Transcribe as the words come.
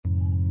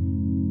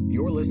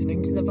You're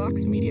listening to the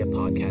Vox Media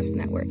Podcast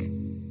Network.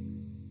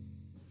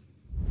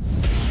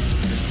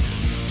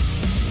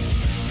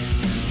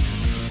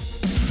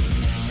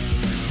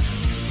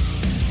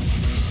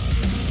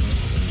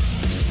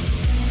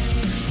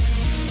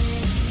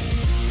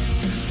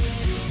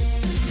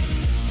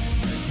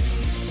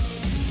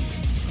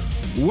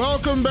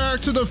 Welcome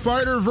back to The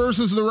Fighter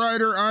versus the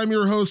Writer. I'm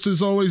your host,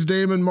 as always,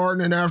 Damon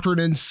Martin, and after an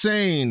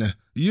insane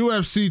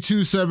UFC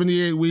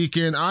 278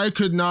 weekend, I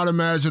could not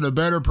imagine a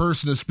better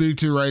person to speak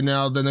to right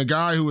now than a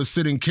guy who was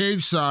sitting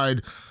cage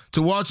side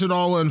to watch it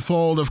all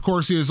unfold. Of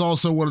course, he is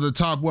also one of the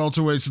top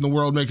welterweights in the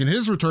world, making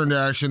his return to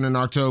action in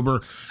October,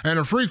 and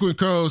a frequent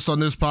co-host on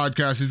this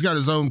podcast. He's got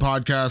his own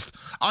podcast.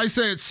 I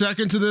say it's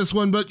second to this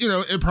one, but,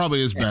 it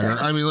probably is better.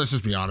 I mean, let's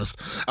just be honest.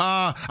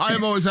 I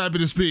am always happy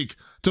to speak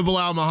to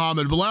Belal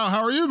Muhammad. Belal,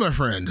 how are you, my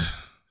friend?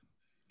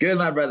 Good,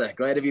 my brother.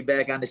 Glad to be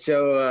back on the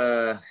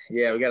show.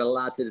 We got a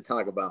lot to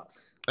talk about.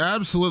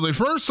 Absolutely.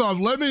 First off,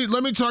 let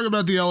me talk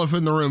about the elephant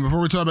in the room before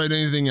we talk about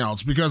anything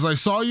else, because I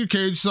saw you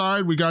cage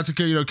side. We got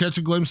to catch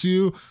a glimpse of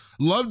you.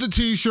 Loved the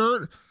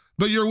t-shirt,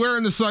 but you're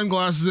wearing the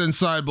sunglasses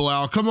inside,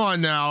 Belal. Come on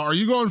now. Are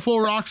you going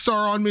full rock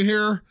star on me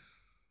here?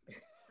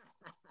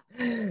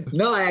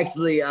 No,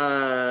 actually,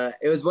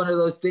 it was one of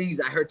those things.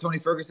 I heard Tony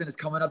Ferguson is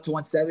coming up to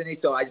 170,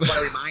 so I just want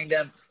to remind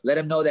him, let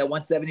him know that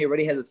 170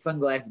 already has a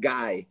sunglass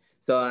guy.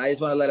 So I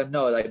just want to let him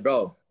know, like,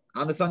 bro,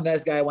 I'm the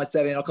sunglass guy at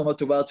 170. I'll come up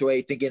to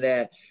welterweight thinking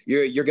that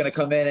you're going to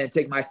come in and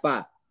take my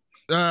spot.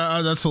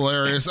 That's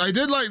hilarious. I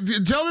did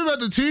tell me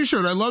about the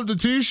t-shirt. I love the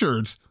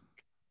t-shirts.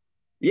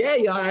 Yeah,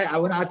 I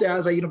went out there. I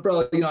was like,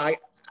 bro, I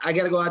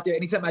got to go out there.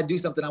 Anytime I do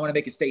something, I want to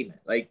make a statement.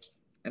 Like,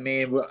 I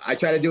mean, I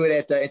try to do it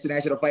at the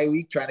International Fight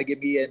Week, trying to get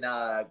me and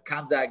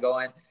Khamzat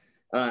going.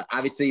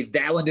 Obviously,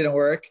 that one didn't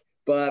work.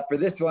 But for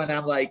this one,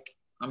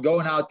 I'm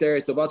going out there.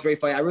 It's a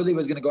welterweight fight. I really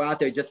was going to go out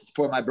there just to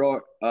support my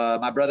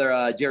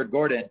brother, Jared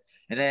Gordon.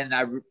 And then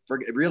I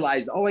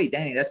realized, oh, wait,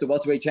 dang, that's the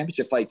welterweight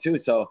championship fight too.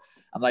 So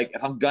I'm like,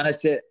 if I'm going to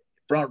sit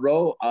front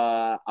row,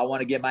 I want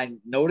to get my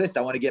notice.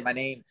 I want to get my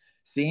name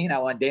seen. I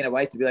want Dana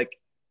White to be like,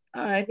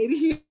 all right, maybe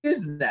he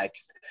is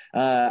next.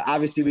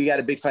 Obviously, we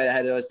got a big fight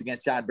ahead of us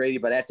against Sean Brady,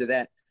 but after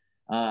that,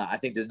 I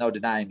think there's no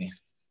denying me.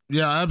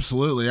 Yeah,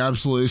 absolutely.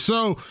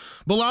 So,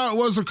 Belal, it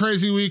was a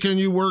crazy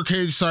weekend. You were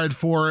cage side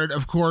for it.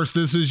 Of course,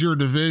 this is your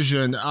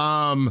division.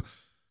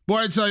 Boy,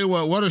 I tell you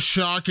what a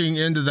shocking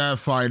end to that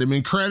fight. I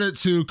mean, credit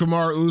to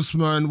Kamaru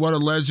Usman, what a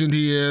legend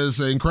he is,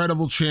 an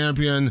incredible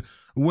champion,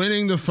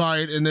 winning the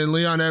fight, and then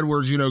Leon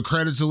Edwards,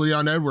 credit to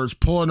Leon Edwards,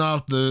 pulling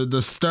off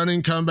the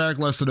stunning comeback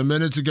less than a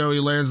minute ago. He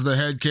lands the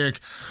head kick.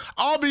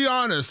 I'll be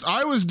honest,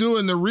 I was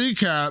doing the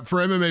recap for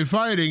MMA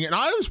Fighting, and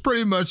I was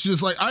pretty much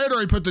just like, I had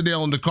already put the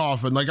nail in the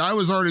coffin. Like, I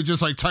was already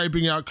just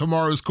typing out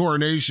Kamaru's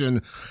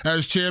coronation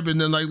as champion.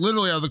 Then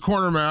literally out of the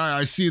corner of my eye,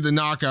 I see the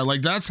knockout.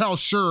 Like, that's how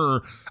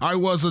sure I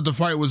was that the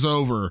fight was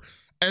over.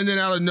 And then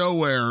out of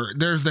nowhere,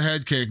 there's the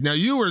head kick. Now,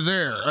 you were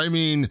there. I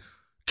mean,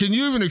 can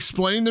you even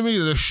explain to me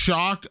the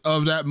shock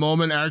of that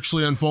moment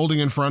actually unfolding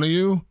in front of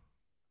you?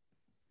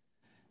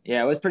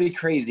 Yeah, it was pretty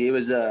crazy. It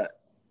was,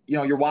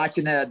 you're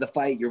watching the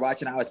fight, you're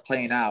watching how it's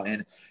playing out,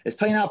 and it's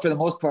playing out for the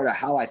most part of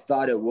how I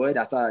thought it would.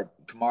 I thought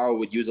Kamaru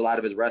would use a lot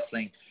of his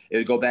wrestling. It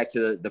would go back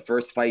to the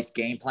first fight's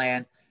game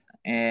plan,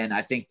 and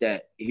I think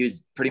that he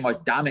was pretty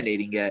much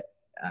dominating it.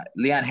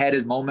 Leon had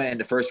his moment in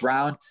the first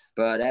round,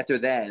 but after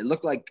that, it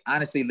looked like,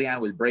 honestly, Leon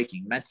was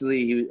breaking.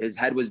 Mentally, his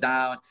head was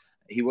down.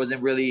 He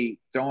wasn't really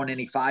throwing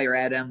any fire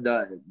at him.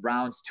 The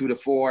rounds 2 to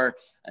 4,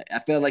 I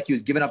felt like he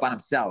was giving up on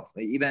himself.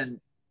 Even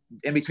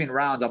in between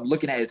rounds, I'm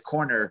looking at his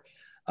corner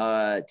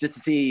just to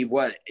see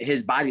what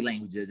his body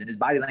language is. And his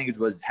body language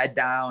was head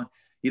down.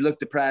 He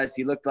looked depressed.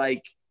 He looked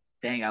like,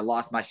 dang, I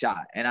lost my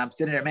shot. And I'm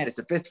sitting there, man, it's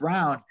the 5th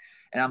round.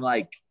 And I'm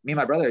like, me and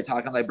my brother are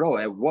talking. I'm like, bro,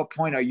 at what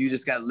point are you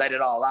just going to let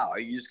it all out? Are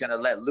you just going to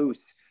let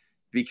loose?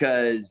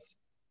 Because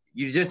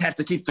you just have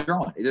to keep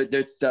throwing.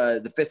 There's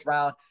the 5th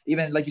round.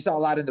 Even like you saw a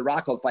lot in the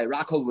Rockhold fight.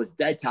 Rockhold was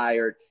dead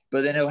tired,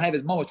 but then he'll have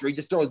his moments where he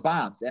just throws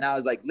bombs. And I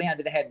was like, Leon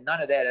didn't have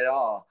none of that at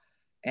all.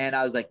 And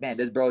I was like, man,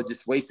 this bro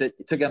just wasted.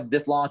 It took him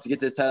this long to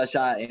get this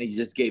shot, and he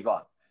just gave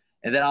up.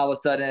 And then all of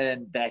a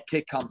sudden, that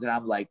kick comes, and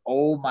I'm like,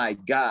 oh my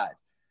God.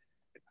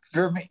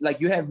 For me, like,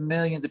 you have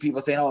millions of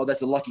people saying, oh,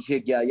 that's a lucky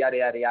kick, yeah, yada,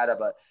 yada, yada.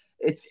 But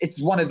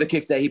it's one of the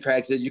kicks that he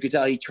practices. You could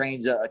tell he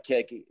trains a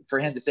kick. For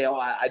him to say, oh,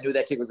 I knew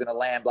that kick was going to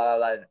land, blah,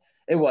 blah, blah.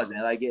 It wasn't.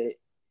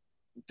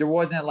 There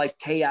wasn't like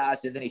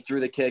chaos, and then he threw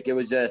the kick. It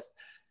was just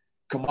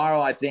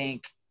Kamaru, I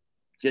think,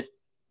 just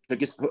took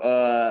his foot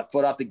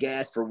off the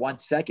gas for 1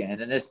 second.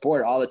 And in this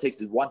sport, all it takes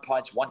is one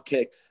punch, one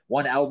kick,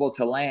 one elbow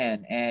to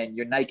land, and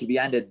your night can be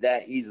ended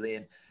that easily.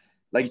 And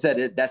like you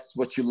said, that's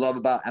what you love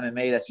about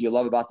MMA. That's what you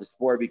love about the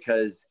sport,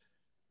 because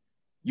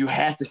you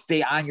have to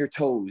stay on your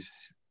toes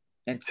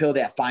until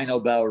that final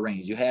bell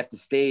rings. You have to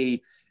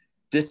stay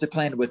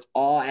disciplined with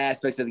all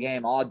aspects of the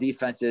game, all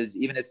defenses.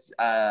 Even his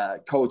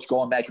coach,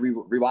 going back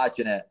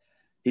rewatching it,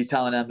 he's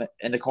telling him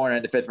in the corner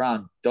in the 5th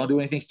round, don't do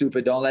anything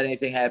stupid. Don't let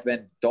anything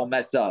happen. Don't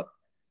mess up.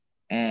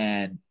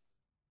 And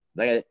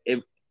like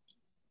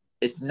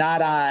it's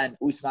not on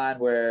Usman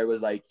where it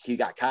was like he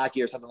got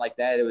cocky or something like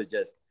that. It was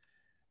just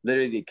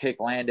literally the kick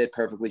landed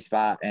perfectly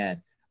spot. And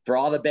for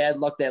all the bad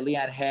luck that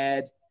Leon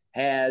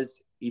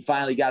he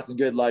finally got some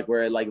good luck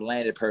where it like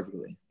landed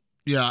perfectly.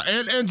 Yeah,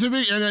 and to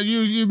me, and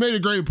you made a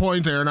great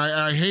point there, and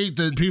I hate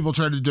that people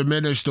try to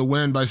diminish the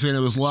win by saying it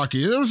was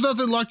lucky. There was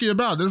nothing lucky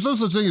about it. There's no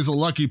such thing as a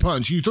lucky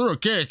punch. You threw a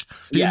kick,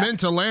 he meant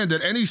to land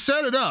it, and he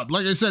set it up.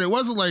 Like I said, it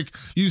wasn't like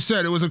you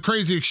said, it was a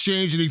crazy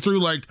exchange, and he threw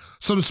like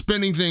some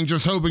spinning thing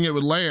just hoping it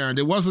would land.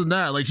 It wasn't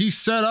that. Like, he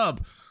set up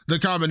the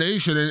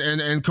combination,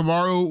 and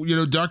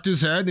Kamaru, ducked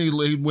his head, and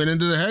he went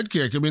into the head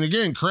kick. I mean,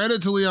 again,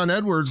 credit to Leon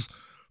Edwards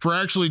for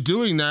actually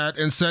doing that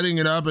and setting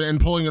it up and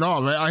pulling it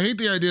off. I hate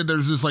the idea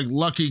there's this like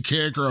lucky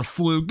kick or a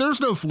fluke. There's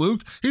no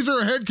fluke. He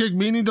threw a head kick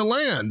meaning to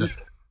land.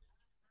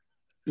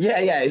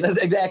 Yeah, that's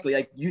exactly.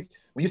 Like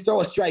when you throw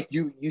a strike,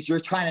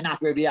 you're trying to knock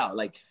everybody out.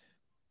 Like,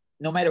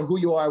 no matter who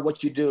you are,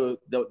 what you do,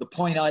 the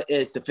point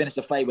is to finish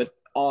the fight with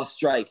all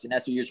strikes, and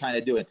that's what you're trying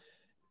to do. And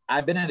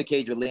I've been in the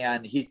cage with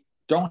Leon. He's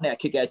throwing that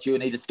kick at you,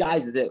 and he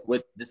disguises it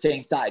with the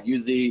same side.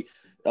 Usually,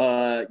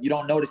 you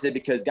don't notice it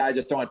because guys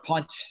are throwing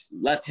punch,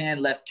 left hand,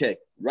 left kick,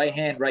 right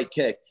hand, right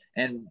kick.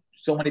 And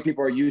so many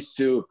people are used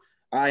to,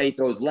 all right, he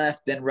throws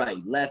left, then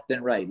right, left,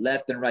 then right,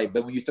 left, then right.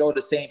 But when you throw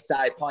the same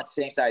side punch,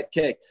 same side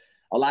kick,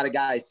 a lot of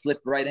guys slip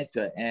right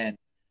into it. And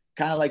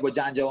kind of like what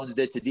John Jones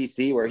did to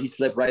DC, where he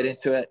slipped right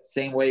into it.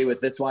 Same way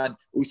with this one,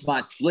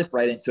 Usman slipped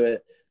right into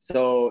it.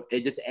 So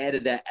it just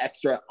added that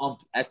extra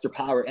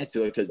power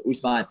into it because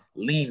Usman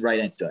leaned right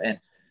into it. And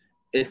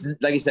it's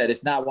like I said,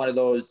 it's not one of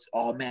those,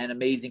 oh man,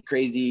 amazing,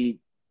 crazy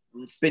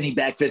spinning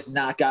back fist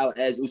knockout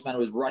as Usman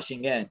was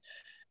rushing in.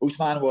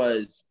 Usman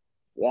was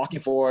walking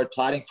forward,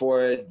 plotting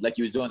forward like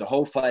he was doing the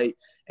whole fight,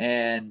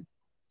 and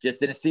just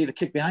didn't see the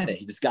kick behind it.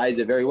 He disguised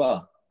it very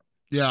well.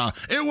 Yeah,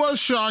 it was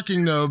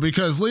shocking, though,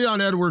 because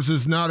Leon Edwards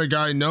is not a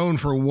guy known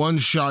for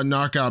one-shot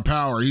knockout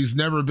power. He's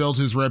never built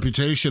his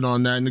reputation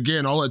on that. And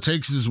again, all it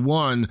takes is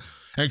one.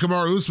 And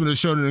Kamaru Usman has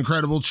shown an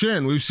incredible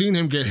chin. We've seen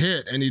him get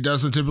hit, and he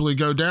doesn't typically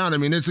go down. I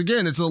mean, it's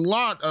a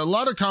lot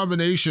of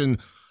combination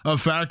of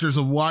factors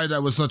of why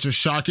that was such a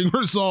shocking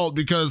result.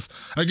 Because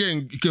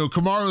again,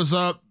 Kamaru's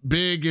up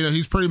big.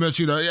 He's pretty much,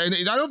 and I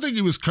don't think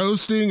he was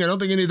coasting. I don't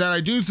think any of that.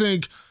 I do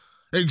think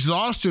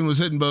exhaustion was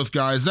hitting both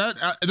guys. That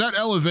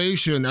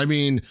elevation. I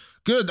mean,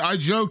 good. I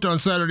joked on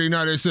Saturday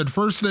night. I said,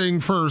 first thing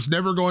first,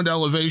 never go into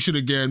elevation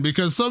again,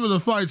 because some of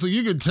the fights, like,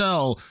 you could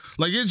tell,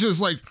 like, it's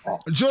just like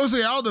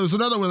Jose Aldo's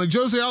another one. Like,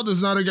 Jose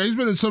Aldo's not a guy. He's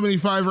been in so many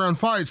 5-round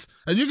fights,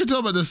 and you can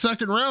tell by the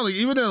second round, like,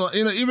 even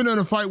in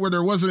a fight where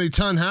there wasn't a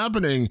ton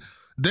happening,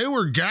 they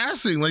were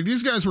gassing. Like,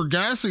 these guys were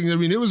gassing. I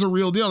mean, it was a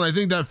real deal. And I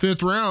think that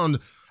 5th round,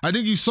 I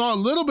think you saw a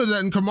little bit of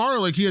that in Kamaru.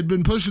 Like, he had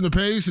been pushing the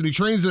pace and he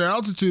trains at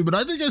altitude, but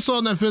I think I saw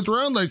in that 5th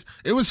round, like,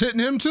 it was hitting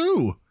him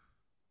too.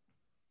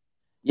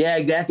 Yeah,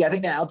 exactly. I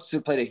think that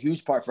altitude played a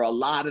huge part for a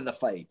lot of the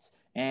fights.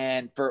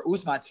 And for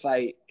Usman's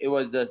fight,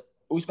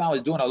 Usman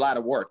was doing a lot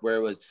of work where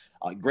it was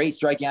great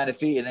striking on the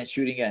feet and then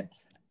shooting in.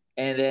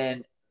 And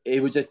then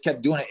it was just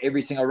kept doing it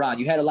every single round.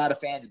 You had a lot of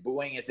fans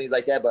booing and things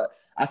like that, but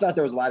I thought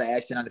there was a lot of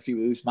action on the feet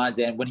with Usman's.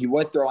 And when he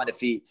would throw on the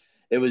feet,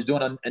 it was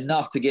doing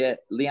enough to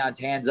get Leon's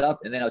hands up,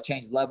 and then he'll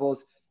change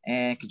levels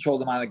and control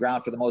them on the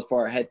ground for the most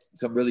part. Had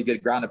some really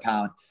good ground and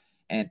pound.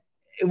 And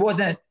it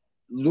wasn't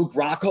Luke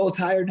Rockhold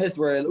tiredness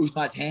where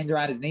Usman's hands are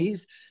on his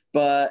knees,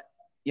 but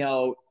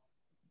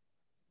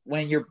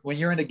when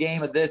you're in a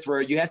game of this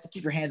where you have to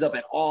keep your hands up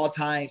at all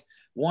times,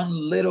 one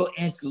little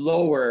inch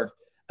lower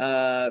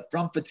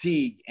from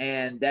fatigue,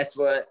 and that's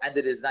what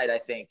ended his night. I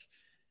think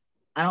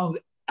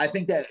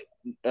that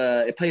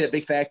it played a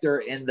big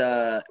factor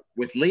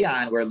with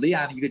Leon, where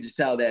Leon, you could just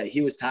tell that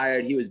he was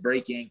tired, he was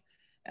breaking.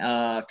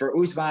 For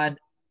Usman,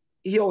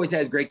 he always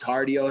has great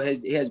cardio,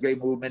 he has great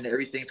movement,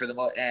 everything for the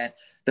most. And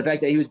the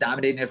fact that he was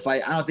dominating the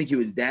fight, I don't think he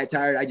was that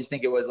tired. I just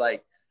think it was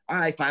like, all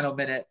right, final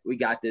minute, we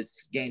got this,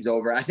 game's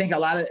over. I think a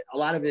lot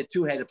of it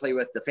too had to play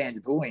with the fans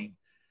booing,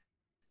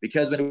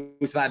 because when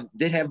Usman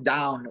did have him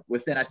down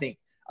within, I think,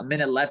 a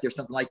minute left or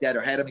something like that,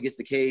 or had him against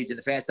the cage, and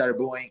the fans started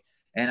booing.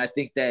 And I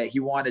think that he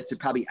wanted to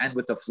probably end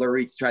with a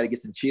flurry to try to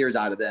get some cheers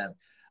out of them,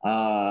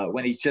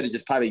 when he should have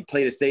just probably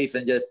played it safe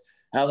and just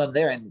held them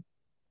there and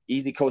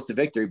easy coast to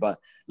victory. But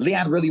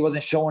Leon really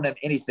wasn't showing him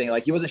anything.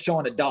 Like, he wasn't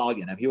showing a dog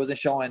in him. He wasn't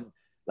showing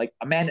like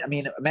Amanda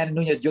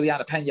Nunes,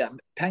 Juliana Pena.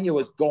 Pena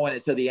was going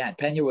until the end.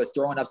 Pena was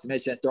throwing up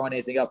submissions, throwing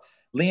anything up.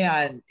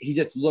 Leon, he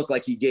just looked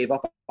like he gave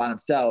up on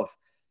himself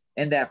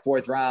in that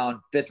 4th round,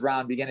 5th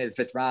round, beginning of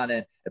the 5th round.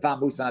 And if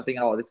I'm Usman, I'm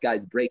thinking, oh, this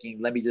guy's breaking.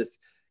 Let me just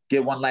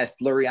get one last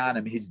flurry on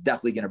him. He's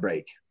definitely going to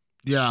break.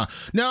 Yeah.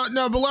 Now,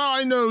 Bilal,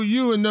 I know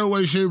you in no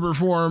way, shape, or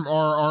form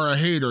are a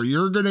hater.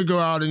 You're going to go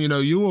out and,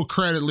 you will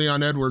credit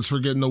Leon Edwards for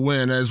getting the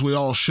win, as we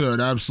all should,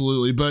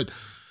 absolutely. But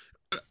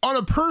on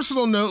a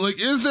personal note, like,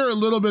 is there a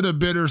little bit of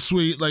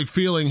bittersweet, like,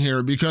 feeling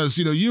here? Because,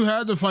 you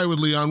had the fight with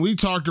Leon. We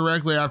talked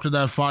directly after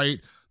that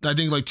fight. I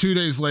think like 2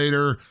 days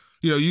later,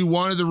 you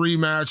wanted the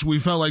rematch. We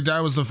felt like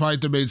that was the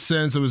fight that made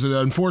sense. It was an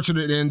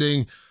unfortunate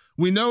ending.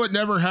 We know it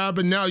never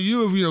happened. Now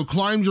you have,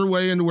 climbed your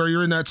way into where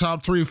you're in that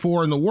top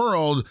 3-4 in the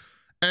world.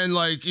 And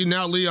like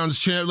now Leon's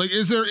champ. Like,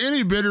 is there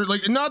any bitter,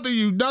 like, not that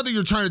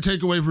you're trying to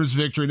take away from his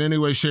victory in any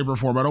way, shape, or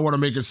form. I don't want to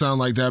make it sound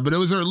like that, but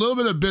was there a little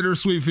bit of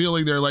bittersweet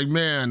feeling there? Like,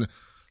 man,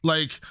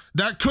 like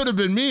that could have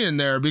been me in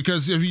there,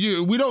 because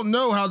we don't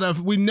know how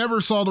we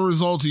never saw the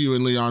result of you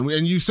and Leon.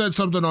 And you said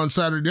something on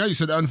Saturday night, you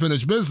said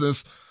unfinished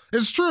business.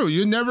 It's true.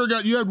 You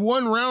had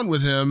one round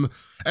with him.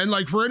 And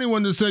like, for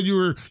anyone that said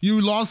you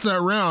lost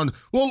that round,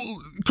 well,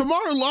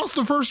 Kamaru lost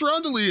the first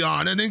round to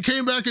Leon and then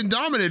came back and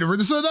dominated her.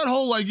 So that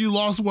whole like you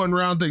lost one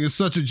round thing is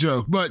such a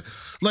joke. But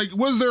like,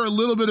 was there a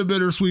little bit of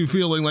bittersweet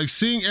feeling, like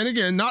seeing, and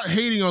again, not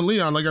hating on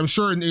Leon, like I'm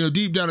sure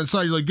deep down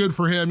inside you're like, good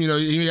for him,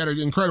 he had an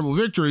incredible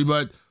victory,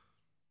 but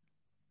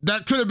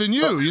that could have been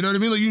you. You know what I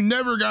mean? Like, you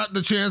never got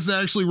the chance to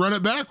actually run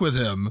it back with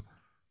him.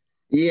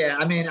 Yeah,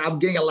 I mean, I'm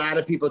getting a lot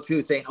of people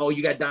too saying, "Oh,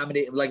 you got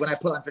dominated." Like when I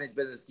put unfinished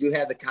business, you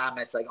had the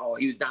comments like, "Oh,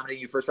 he was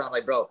dominating you first round." I'm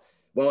like, bro,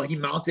 well, he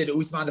mounted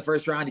Usman the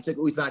first round. He took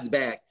Usman's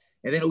back,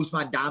 and then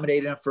Usman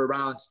dominated him for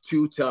rounds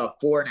 2 to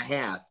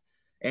 4.5,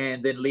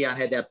 and then Leon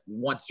had that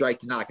one strike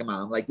to knock him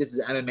out. I'm like, this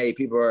is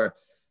MMA.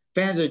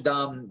 Fans are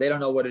dumb. They don't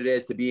know what it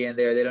is to be in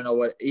there. They don't know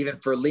what, even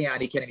for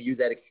Leon, he can't even use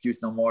that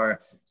excuse no more.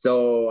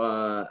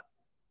 So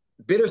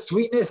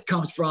bittersweetness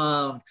comes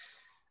from,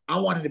 I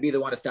wanted to be the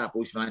one to stop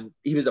Usman.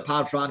 He was a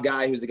pound-for-pound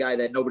guy. He was the guy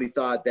that nobody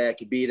thought that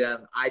could beat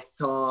him. I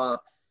saw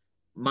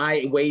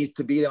my ways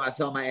to beat him. I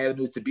saw my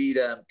avenues to beat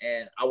him,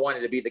 and I wanted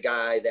to be the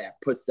guy that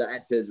puts the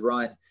end to his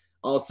run.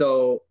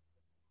 Also,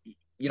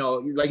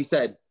 like you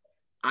said,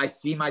 I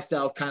see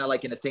myself kind of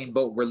like in the same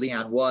boat where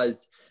Leon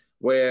was,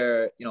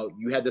 where,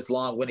 you had this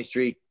long winning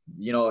streak.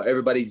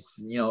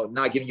 Everybody's,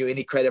 not giving you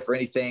any credit for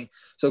anything.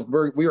 So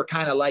we were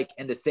kind of like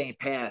in the same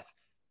path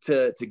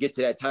to get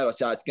to that title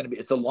shot.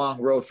 It's a long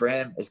road for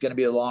him. It's going to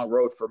be a long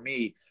road for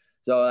me.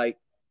 So like,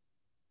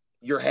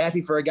 you're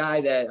happy for a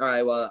guy that, all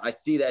right, well, I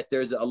see that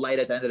there's a light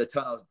at the end of the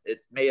tunnel.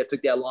 It may have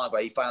took that long,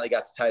 but he finally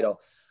got the title.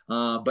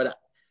 But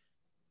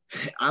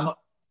I'm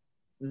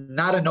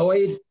not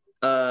annoyed.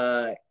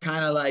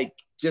 Kind of like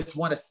just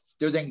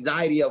there's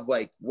anxiety of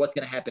like, what's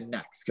going to happen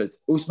next?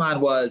 Because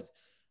Usman was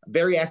a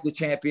very active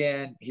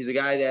champion. He's a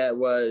guy that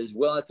was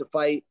willing to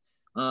fight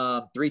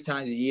 3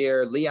 times a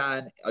year.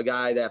 Leon, a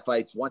guy that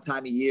fights 1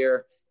 time a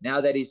year.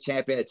 Now that he's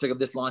champion, it took him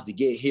this long to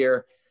get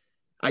here.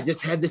 I just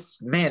had this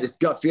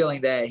gut feeling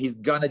that he's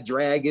gonna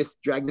drag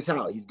this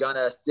out. He's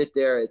gonna sit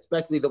there,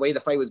 especially the way the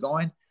fight was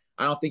going.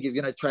 I don't think he's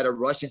gonna try to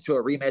rush into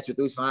a rematch with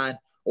Usman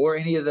or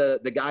any of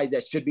the guys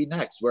that should be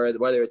next.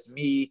 Whether it's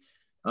me,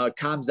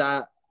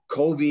 Khamzat,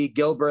 Colby,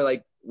 Gilbert,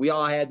 like we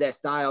all had that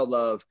style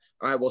of,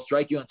 all right, we'll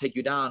strike you and take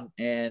you down.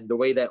 And the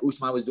way that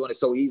Usman was doing it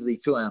so easily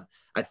to him,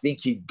 I think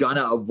he's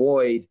gonna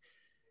avoid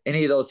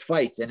any of those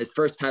fights. And his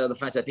first title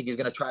defense, I think he's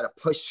gonna try to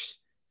push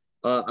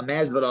a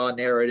Masvidal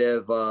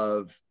narrative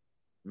of,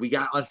 we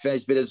got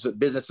unfinished business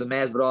with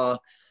Masvidal,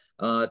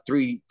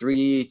 3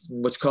 in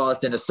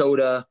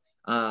Minnesota.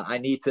 I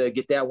need to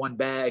get that one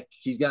back.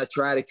 He's gonna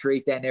try to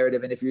create that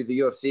narrative. And if you're the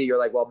UFC, you're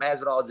like, well,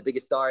 Masvidal is the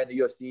biggest star in the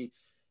UFC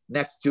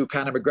next to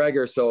Conor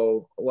McGregor.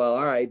 So, well,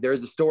 all right,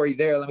 there's a story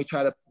there. Let's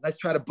try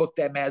to book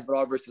that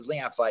Masvidal versus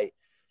Leon fight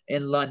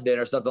in London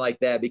or something like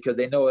that, because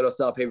they know it'll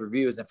sell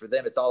pay-per-views, and for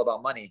them, it's all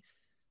about money.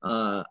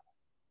 The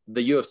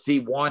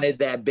UFC wanted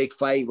that big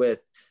fight with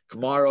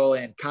Kamaru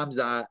and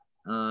Khamzat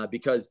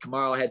because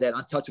Kamaru had that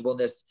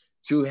untouchableness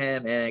to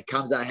him, and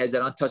Khamzat has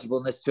that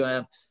untouchableness to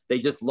him. They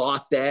just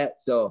lost that,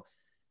 so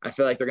I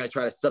feel like they're going to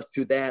try to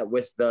substitute that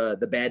with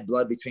the bad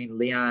blood between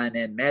Leon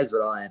and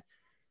Masvidal. And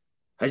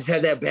I just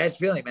had that bad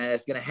feeling, man.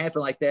 It's going to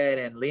happen like that,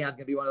 and Leon's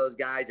going to be one of those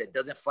guys that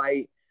doesn't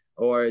fight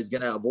or is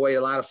going to avoid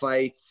a lot of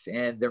fights,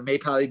 and there may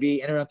probably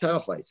be interim title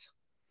fights.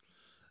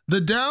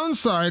 The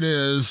downside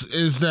is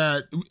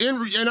that,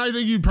 and I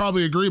think you'd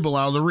probably agree,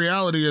 Belal, the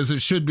reality is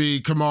it should be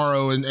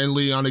Kamaru and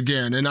Leon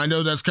again. And I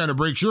know that's kind of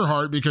breaks your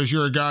heart because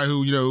you're a guy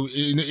who,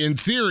 in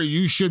theory,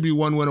 you should be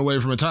 1 win away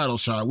from a title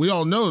shot. We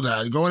all know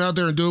that. Going out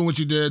there and doing what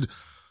you did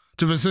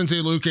to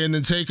Vicente Luque and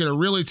then taking a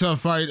really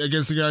tough fight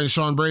against the guy in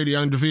Sean Brady,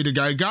 undefeated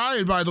guy.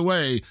 And by the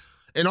way,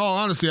 in all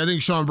honesty, I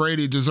think Sean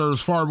Brady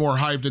deserves far more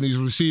hype than he's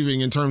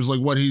receiving in terms of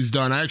like what he's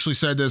done. I actually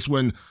said this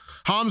when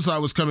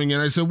Khamzat was coming in.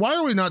 I said, why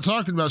are we not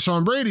talking about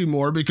Sean Brady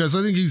more? Because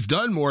I think he's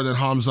done more than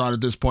Khamzat at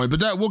this point.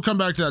 But we'll come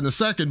back to that in a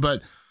second.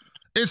 But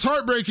it's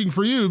heartbreaking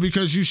for you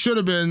because you should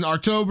have been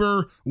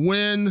October,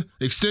 win,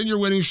 extend your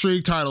winning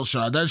streak, title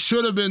shot. That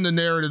should have been the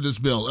narrative that's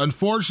built.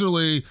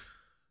 Unfortunately,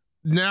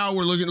 now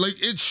we're looking like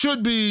it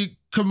should be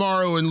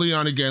Kamaru and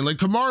Leon again. Like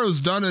Kamaru's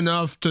done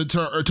enough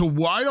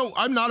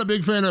I'm not a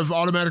big fan of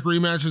automatic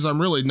rematches. I'm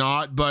really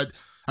not, but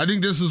I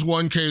think this is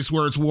one case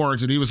where it's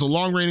warranted. He was a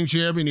long-reigning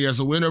champion. He has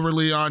a win over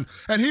Leon,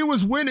 and he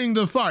was winning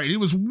the fight. He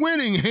was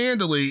winning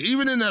handily.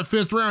 Even in that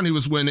 5th round, he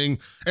was winning,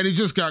 and he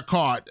just got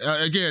caught.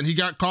 Again, he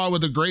got caught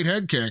with a great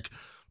head kick,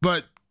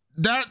 but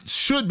that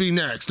should be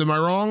next. Am I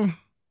wrong?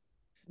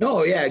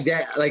 No, yeah,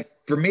 exactly. Like,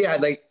 for me,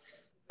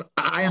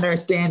 I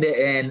understand it,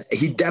 and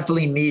he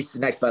definitely needs the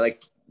next fight.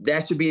 Like,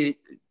 there should be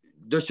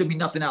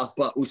nothing else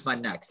but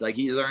Usman next. Like,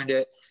 he's earned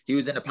it. He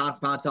was in the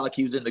pound-for-pound talk.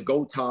 He was in the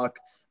GOAT talk.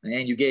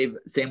 and you gave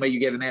same way you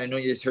gave Amanda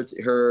Nunes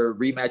her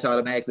rematch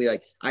automatically.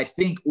 Like, I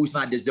think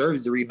Usman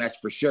deserves the rematch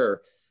for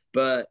sure.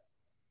 But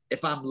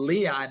if I'm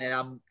Leon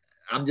and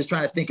I'm just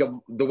trying to think of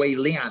the way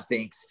Leon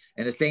thinks,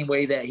 and the same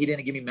way that he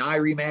didn't give me my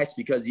rematch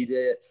because he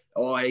didn't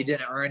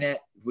earn it.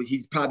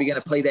 He's probably going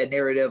to play that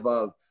narrative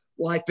of,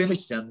 well, I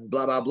finished him,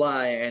 blah, blah,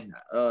 blah. And,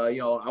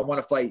 I want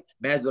to fight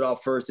Masvidal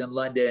first in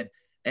London.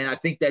 And I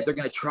think that they're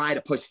going to try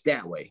to push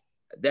that way.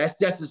 That's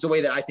just the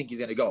way that I think he's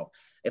going to go.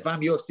 If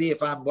I'm UFC,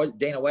 if I'm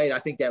Dana White, I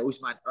think that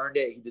Usman earned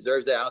it. He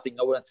deserves it. I don't think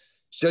no one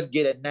should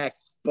get it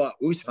next but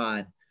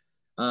Usman.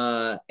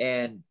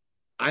 And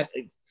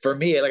for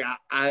me, like,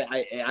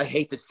 I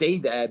hate to say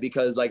that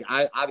because, like,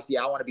 I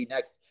want to be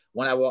next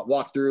when I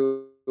walk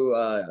through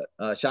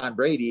Sean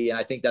Brady, and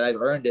I think that I've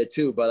earned it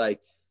too. But,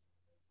 like,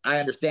 I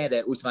understand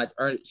that Usman's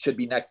should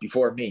be next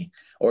before me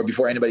or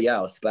before anybody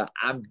else. But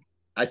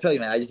I tell you,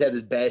 man, I just have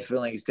this bad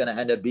feeling it's going to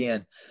end up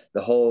being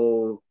the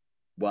whole,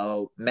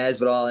 well,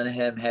 Masvidal and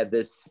him have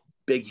this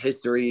big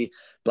history,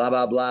 blah,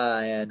 blah, blah.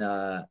 And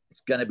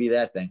it's going to be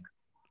that thing.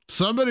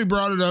 Somebody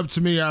brought it up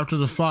to me after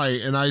the fight,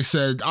 and I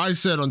said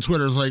on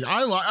Twitter, it's like,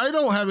 I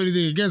don't have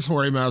anything against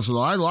Jorge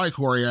Masvidal. I like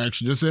Jorge,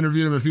 actually. Just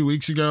interviewed him a few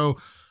weeks ago.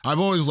 I've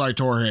always liked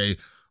Jorge.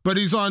 But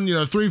he's on,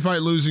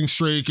 3-fight losing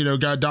streak,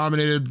 got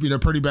dominated,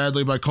 pretty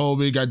badly by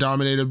Colby, got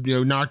dominated,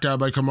 knocked out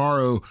by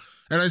Kamaru.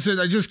 And I said,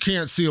 I just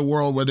can't see a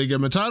world where they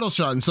give him a title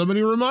shot. And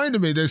somebody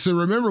reminded me, they said,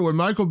 remember when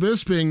Michael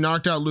Bisping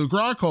knocked out Luke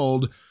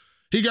Rockhold,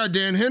 he got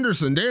Dan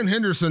Henderson. Dan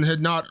Henderson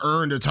had not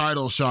earned a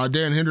title shot.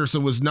 Dan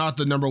Henderson was not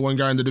the number one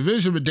guy in the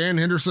division, but Dan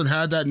Henderson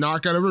had that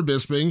knockout over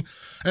Bisping,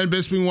 and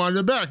Bisping wanted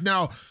it back.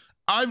 Now,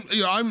 as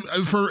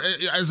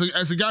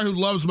a guy who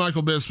loves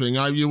Michael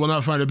Bisping, you will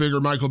not find a bigger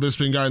Michael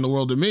Bisping guy in the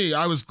world than me.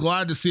 I was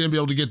glad to see him be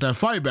able to get that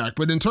fight back.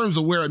 But in terms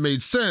of where it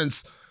made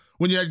sense,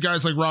 when you had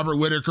guys like Robert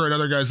Whittaker and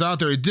other guys out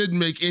there, it didn't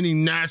make any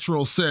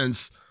natural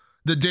sense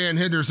that Dan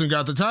Henderson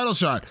got the title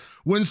shot.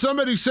 When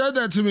somebody said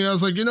that to me, I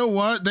was like, you know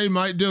what? They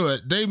might do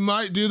it. They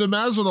might do the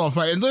Masvidal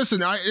fight. And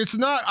listen,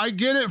 I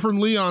get it from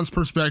Leon's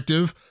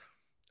perspective.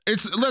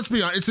 Let's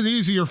be honest, it's an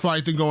easier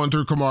fight than going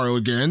through Kamaru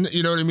again.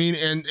 You know what I mean?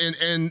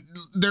 And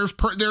there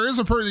is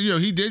a person,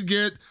 he did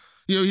get,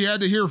 he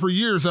had to hear for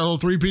years that whole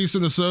 3-piece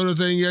Minnesota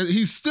thing.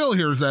 He still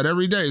hears that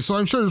every day. So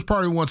I'm sure there's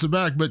part of him wants it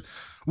back. But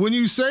when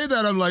you say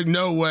that, I'm like,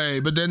 no way.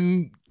 But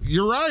then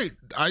you're right.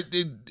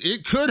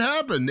 It could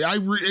happen.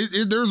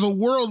 There's a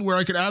world where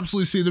I could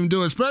absolutely see them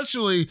do it,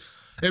 especially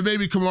if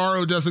maybe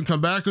Kamaru doesn't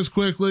come back as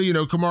quickly.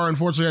 Kamaru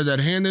unfortunately had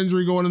that hand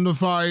injury going into the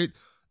fight.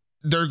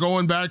 They're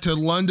going back to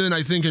London,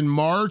 I think, in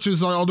March,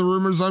 is all the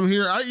rumors I'm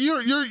hearing.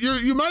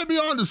 You might be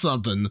onto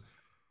something.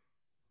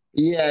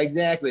 Yeah,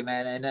 exactly,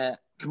 man. And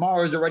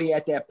Kamaru is already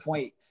at that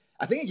point.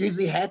 I think it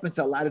usually happens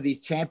to a lot of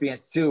these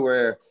champions too,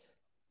 where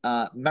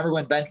remember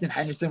when Benson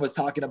Henderson was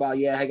talking about,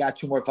 I got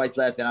 2 more fights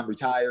left and I'm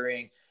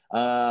retiring.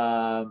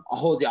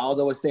 Jose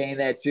Aldo was saying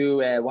that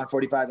too at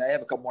 145. I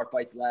have a couple more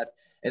fights left,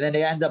 and then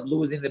they end up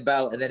losing the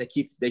belt, and then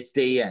they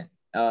stay in.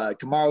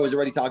 Kamaru was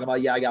already talking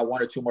about, I got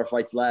 1 or 2 more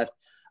fights left.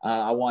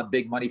 I want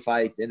big money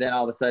fights. And then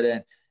all of a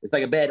sudden it's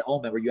like a bad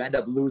omen where you end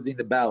up losing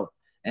the belt,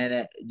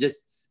 and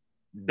just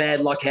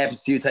bad luck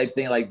happens to you type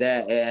thing like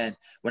that. And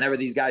whenever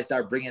these guys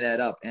start bringing that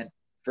up, and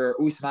for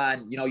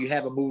Usman, you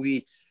have a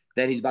movie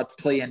that he's about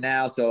to play in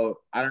now. So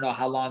I don't know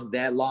how long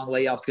that long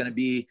layoff's going to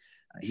be.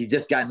 He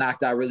just got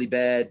knocked out really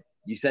bad.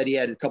 You said he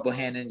had a couple of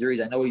hand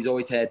injuries. I know he's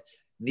always had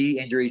knee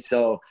injuries.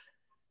 So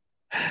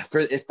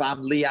if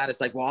I'm Leon, it's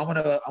like, well, I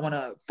want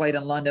to fight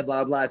in London,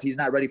 blah, blah. If he's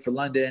not ready for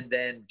London,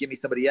 then give me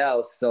somebody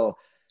else. So,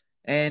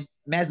 and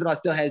Masvidal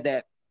still has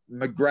that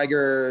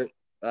McGregor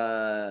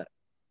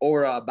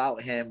aura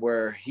about him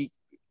where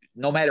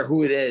no matter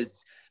who it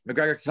is,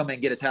 McGregor can come in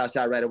and get a title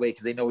shot right away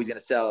because they know he's going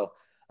to sell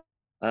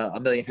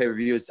 1 million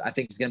pay-per-views. I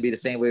think it's going to be the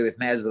same way with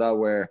Masvidal,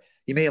 where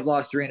he may have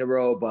lost 3 in a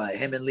row, but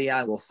him and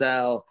Leon will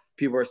sell.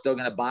 People are still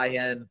going to buy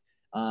him.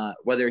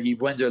 Whether he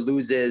wins or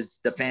loses,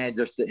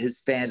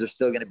 his fans are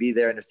still going to be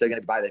there, and they're still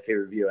going to buy the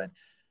pay-per-view. And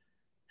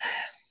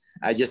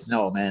I just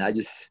know, man,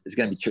 it's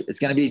going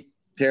to be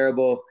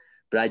terrible,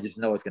 but I just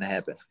know it's going to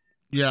happen.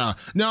 Yeah.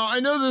 Now, I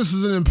know this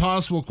is an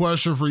impossible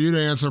question for you to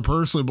answer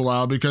personally,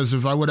 Belal, because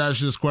if I would ask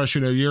you this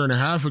question 1.5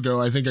 years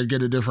ago, I think I'd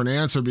get a different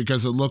answer,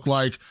 because it looked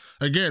like,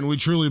 again, we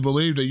truly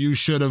believe that you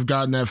should have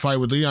gotten that fight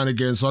with Leon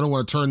again. So I don't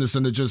want to turn this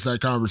into just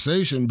that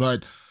conversation,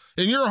 but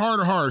in your heart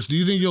of hearts, do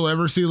you think you'll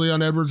ever see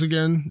Leon Edwards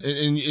again?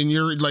 In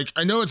your, like,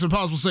 I know it's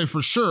impossible to say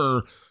for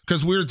sure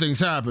because weird things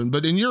happen,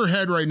 but in your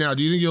head right now,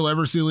 do you think you'll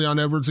ever see Leon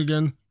Edwards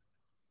again?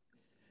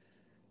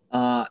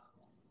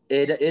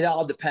 It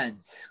all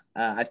depends.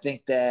 I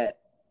think that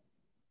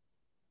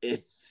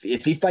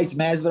if he fights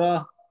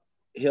Masvidal,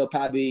 he'll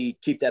probably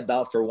keep that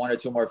belt for 1 or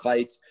 2 more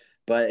fights.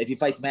 But if he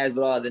fights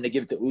Masvidal and then they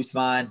give it to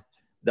Usman,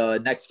 the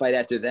next fight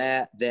after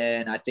that,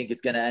 then I think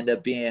it's going to end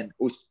up being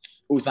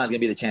Usman's going to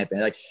be the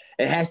champion. Like,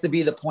 it has to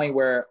be the point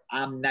where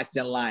I'm next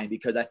in line,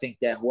 because I think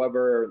that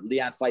whoever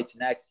Leon fights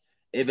next,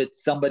 if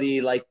it's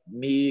somebody like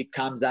me,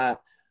 Khamzat,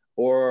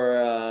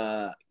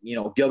 or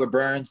Gilbert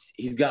Burns,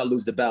 he's going to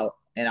lose the belt,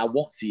 and I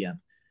won't see him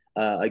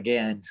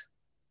again.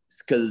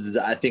 because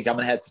I think I'm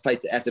going to have to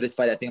fight after this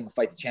fight. I think I'm going to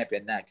fight the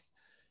champion next.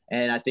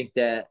 And I think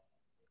that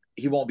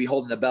he won't be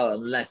holding the belt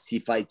unless he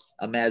fights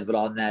a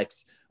Masvidal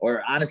next.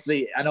 Or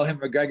honestly, I know him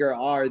and McGregor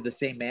are the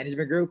same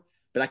management group,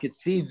 but I could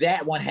see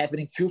that one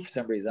happening too for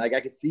some reason. Like I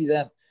could see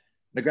them,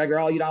 McGregor,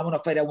 I want to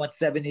fight at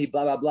 170,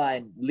 blah, blah, blah.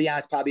 And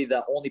Leon's probably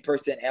the only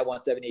person at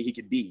 170 he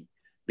could beat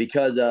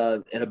because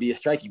it'll be a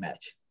striking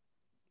match.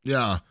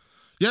 Yeah.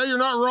 Yeah, you're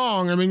not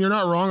wrong. I mean, you're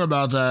not wrong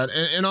about that.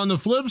 And on the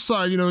flip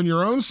side, you know, in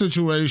your own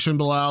situation,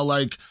 Belal,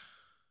 like,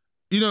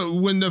 you know,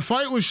 when the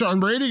fight with Sean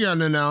Brady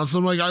got announced,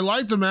 I'm like, I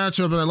like the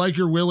matchup and I like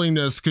your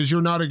willingness because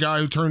you're not a guy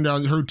who turns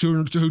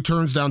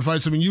down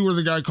fights. I mean, you were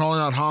the guy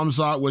calling out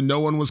Khamzat when no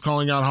one was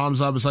calling out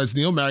Khamzat besides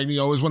Neil Magny.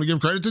 You always want to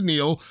give credit to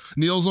Neil.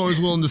 Neil's always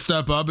willing to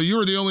step up, but you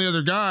were the only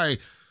other guy.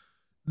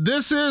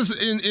 This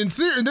is, in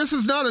theory, this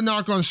is not a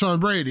knock on Sean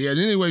Brady in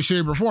any way,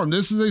 shape, or form.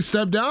 This is a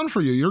step down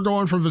for you. You're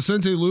going from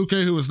Vicente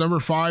Luque, who was number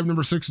 5,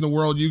 number 6 in the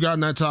world. You got in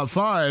that top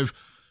 5.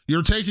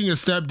 You're taking a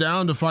step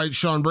down to fight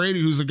Sean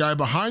Brady, who's the guy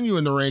behind you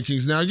in the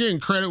rankings. Now, again,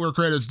 credit where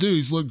credit's due.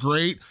 He's looked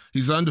great.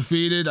 He's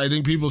undefeated. I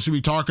think people should be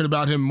talking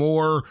about him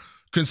more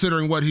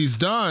considering what he's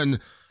done.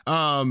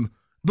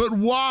 But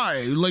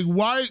why? Like,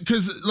 why?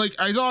 Because, like,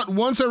 I thought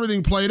once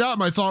everything played out,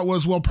 my thought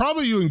was, well,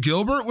 probably you and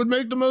Gilbert would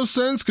make the most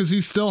sense because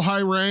he's still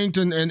high-ranked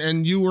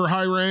and you were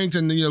high-ranked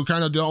and, you know,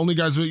 kind of the only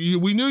guys.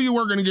 We knew you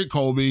weren't going to get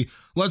Colby.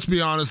 Let's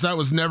be honest, that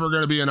was never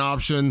going to be an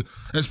option,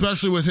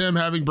 especially with him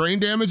having brain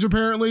damage,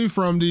 apparently,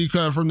 from the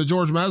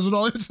George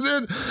Masvidal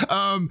incident.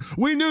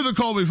 We knew the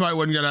Colby fight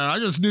wasn't going to happen.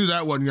 I just knew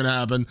that wasn't going to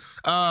happen.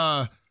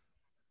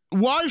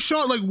 Why,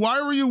 Sean? Like,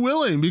 why were you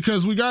willing?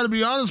 Because we got to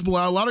be honest,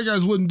 Belal, a lot of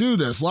guys wouldn't do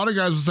this. A lot of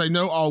guys would say,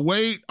 no, I'll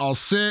wait, I'll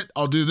sit,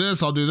 I'll do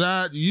this, I'll do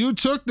that. You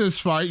took this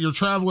fight. You're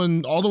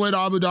traveling all the way to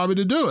Abu Dhabi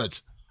to do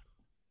it.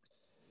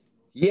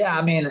 Yeah,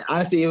 I mean,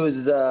 honestly, it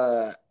was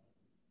a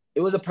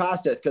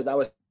process because I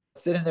was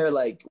sitting there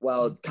like,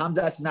 well,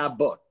 Khamzat's not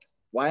booked.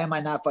 Why am I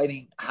not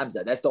fighting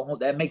Khamzat?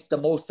 That makes the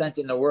most sense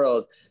in the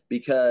world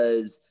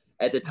because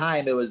at the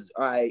time it was,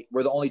 all right,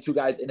 we're the only 2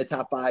 guys in the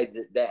top 5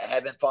 that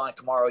haven't fought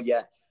Kamaru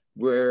yet.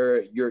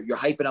 Where you're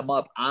hyping him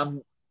up. I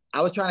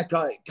was trying to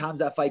cut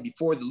Khamzat fight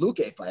before the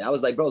Luque fight. I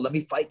was like, bro, let me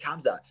fight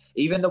Khamzat.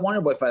 Even the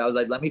Wonder Boy fight, I was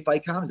like, let me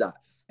fight Khamzat.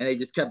 And they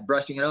just kept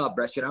brushing it off.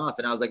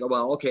 And I was like, oh,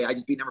 well, okay, I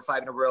just beat number 5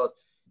 in the world.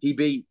 He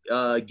beat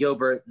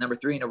Gilbert, number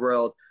 3 in the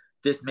world.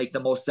 This makes the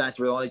most sense.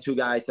 We're the only 2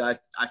 guys. So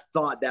I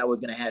thought that was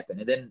going to happen.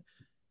 And then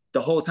the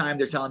whole time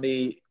they're telling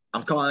me,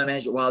 I'm calling the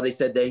manager. Well, they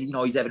said that, you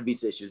know, he's having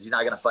visa issues. He's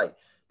not going to fight.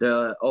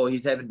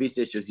 He's having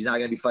visa issues. He's not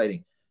going to be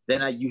fighting.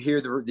 Then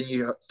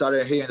you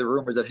started hearing the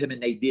rumors of him and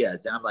Nate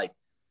Diaz. And I'm like,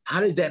 how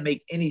does that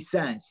make any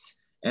sense?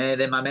 And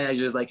then my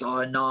manager's like,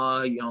 oh,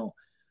 no, you know,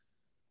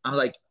 I'm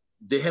like,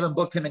 they haven't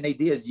booked him and Nate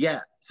Diaz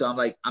yet. So I'm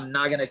like, I'm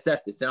not going to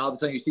accept this. And all of a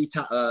sudden you see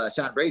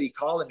Sean Brady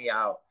calling me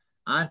out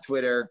on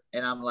Twitter.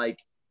 And I'm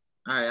like,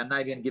 all right, I'm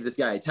not even going to give this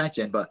guy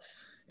attention. But,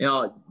 you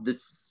know, the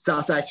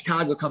Southside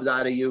Chicago comes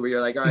out of you where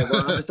you're like, all right,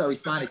 well, I'm going to start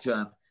responding to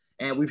him.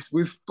 And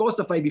we're supposed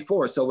to fight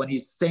before. So when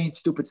he's saying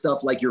stupid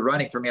stuff like you're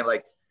running from me, I'm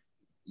like,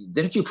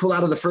 didn't you pull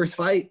out of the first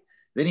fight?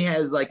 Then he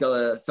has like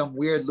some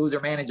weird loser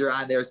manager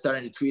on there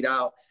starting to tweet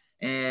out.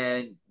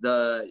 And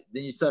then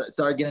you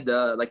start getting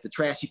the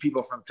trashy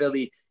people from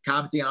Philly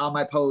commenting on all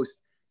my posts.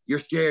 You're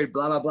scared,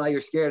 blah, blah, blah.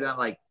 You're scared. And I'm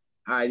like,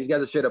 all right, these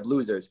guys are straight up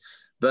losers.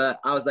 But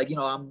I was like, you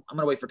know, I'm going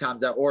to wait for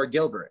Khamzat or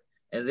Gilbert.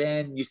 And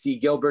then you see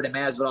Gilbert and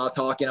Masvidal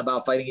talking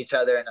about fighting each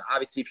other. And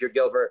obviously if you're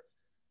Gilbert,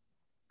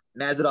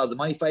 Masvidal's a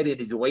money fight and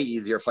he's a way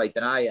easier fight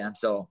than I am.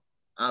 So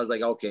I was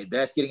like, okay,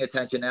 that's getting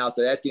attention now.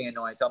 So that's getting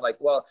annoying. So I'm like,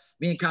 well,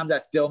 me and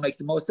Khamzat still makes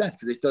the most sense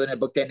because they still didn't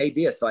book that Nate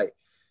Diaz fight.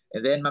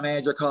 And then my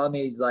manager called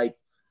me. He's like,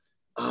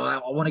 oh,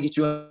 I want to get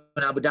you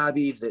in Abu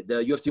Dhabi.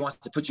 The UFC wants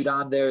to put you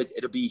down there.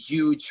 It'll be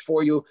huge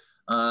for you.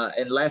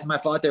 And last time I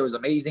fought there was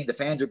amazing. The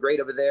fans are great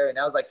over there. And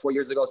that was like 4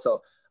 years ago.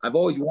 So I've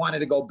always wanted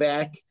to go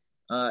back,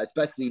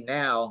 especially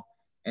now.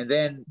 And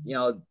then, you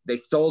know, they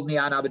sold me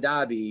on Abu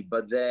Dhabi.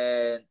 But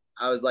then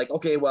I was like,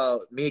 okay,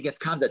 well, me against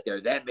Khamzat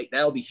there,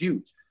 that'll be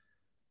huge.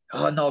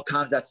 Oh, no,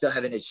 Khamzat's still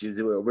having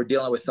issues. We're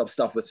dealing with some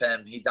stuff with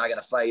him. He's not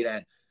going to fight.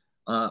 And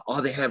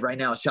all they have right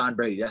now is Sean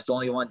Brady. That's the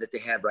only one that they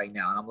have right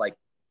now. And I'm like,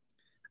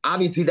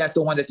 obviously, that's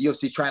the one that the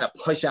UFC is trying to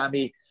push on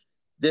me.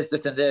 This,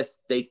 and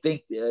this. They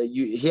think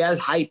he has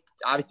hype,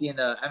 obviously, in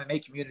the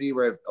MMA community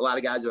where a lot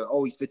of guys are,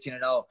 oh, he's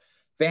 15-0.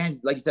 Fans,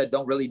 like you said,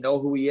 don't really know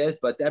who he is,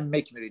 but the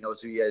MMA community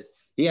knows who he is.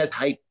 He has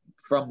hype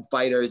from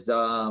fighters.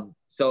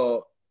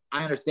 So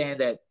I understand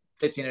that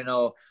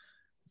 15-0.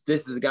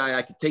 This is a guy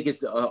I could take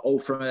his O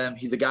from him.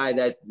 He's a guy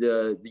that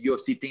the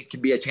UFC thinks can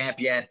be a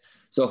champion.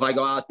 So if I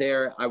go out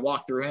there, I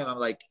walk through him. I'm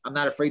like, I'm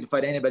not afraid to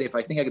fight anybody. If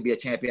I think I could be a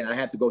champion, I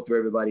have to go through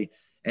everybody.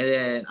 And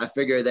then I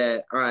figure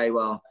that, all right,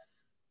 well,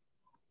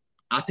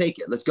 I'll take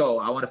it. Let's go.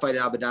 I want to fight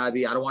in Abu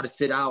Dhabi. I don't want to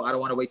sit out. I don't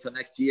want to wait till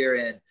next year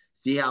and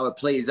see how it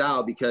plays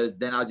out because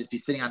then I'll just be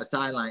sitting on the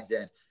sidelines.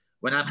 And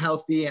when I'm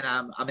healthy and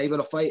I'm able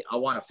to fight, I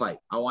want to fight.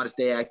 I want to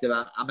stay active.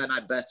 I'm at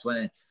my best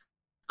when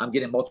I'm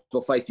getting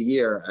multiple fights a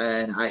year,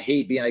 and I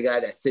hate being a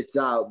guy that sits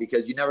out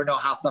because you never know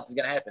how something's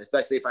going to happen,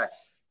 especially if I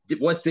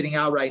was sitting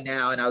out right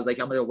now, and I was like,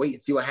 I'm going to wait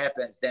and see what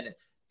happens. Then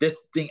this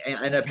thing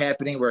ended up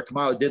happening where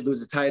Kamaru did lose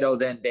the title.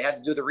 Then they have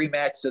to do the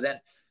rematch. So then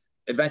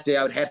eventually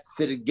I would have to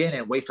sit again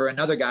and wait for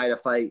another guy to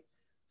fight.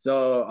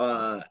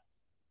 So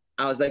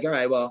I was like, all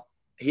right, well,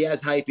 he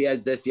has hype, he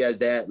has this, he has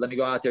that. Let me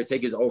go out there,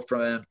 take his oath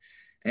from him.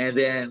 And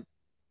then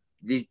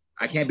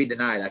I can't be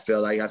denied. I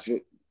feel like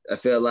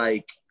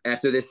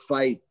after this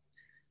fight,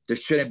 there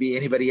shouldn't be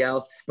anybody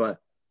else, but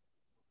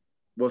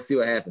we'll see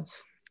what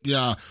happens.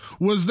 Yeah.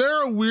 Was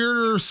there a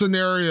weirder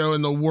scenario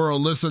in the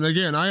world? Listen,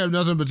 again, I have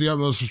nothing but the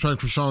utmost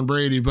respect for Sean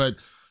Brady, but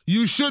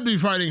you should be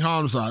fighting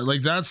Khamzat.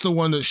 Like, that's the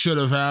one that should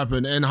have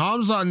happened. And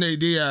Khamzat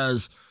Nate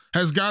Diaz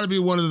has got to be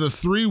one of the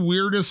 3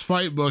 weirdest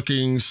fight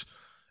bookings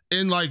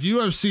in like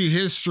UFC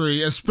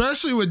history,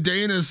 especially with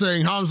Dana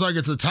saying Khamzat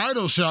gets a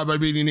title shot by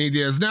beating Nate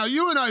Diaz. Now,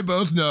 you and I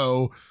both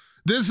know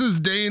this is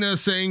Dana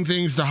saying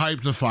things to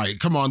hype the fight.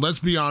 Come on, let's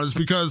be honest,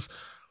 because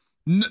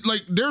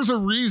like, there's a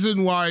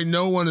reason why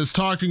no one is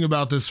talking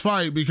about this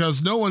fight,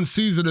 because no one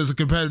sees it as a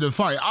competitive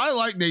fight. I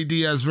like Nate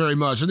Diaz very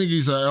much. I think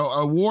he's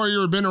a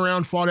warrior, been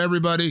around, fought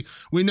everybody.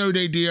 We know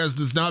Nate Diaz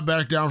does not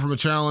back down from a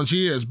challenge.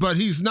 He is, but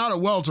he's not a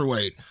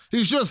welterweight.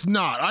 He's just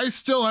not. I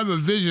still have a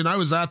vision. I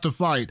was at the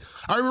fight.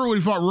 I remember when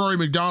he fought Rory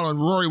McDonald, and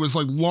Rory was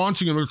like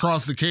launching him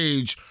across the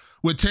cage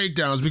with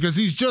takedowns, because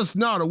he's just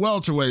not a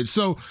welterweight.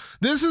 So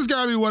this has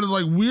got to be one of the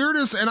like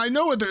weirdest, and I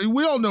know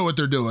we all know what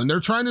they're doing. They're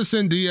trying to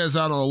send Diaz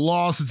out on a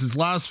loss. It's his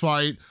last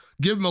fight.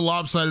 Give him a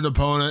lopsided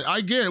opponent.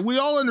 I get it. We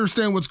all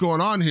understand what's going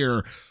on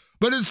here,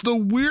 but it's the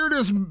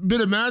weirdest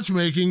bit of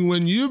matchmaking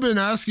when you've been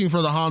asking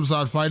for the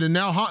Khamzat fight, and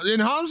now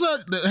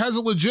Khamzat has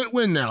a legit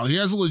win now. He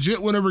has a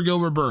legit win over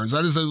Gilbert Burns.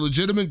 That is a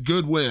legitimate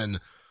good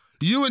win.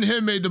 You and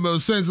him made the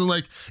most sense. And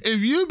like, if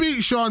you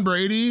beat Sean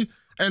Brady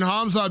and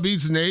Khamzat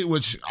beats Nate,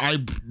 which I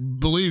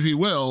believe he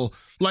will,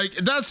 like,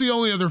 that's the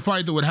only other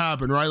fight that would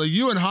happen, right? Like,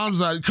 you and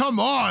Khamzat, come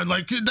on,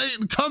 like,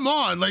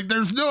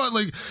 there's no,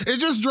 like, it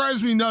just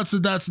drives me nuts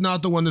that that's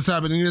not the one that's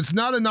happening. And it's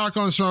not a knock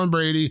on Sean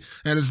Brady,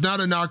 and it's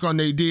not a knock on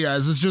Nate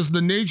Diaz. It's just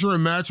the nature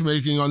of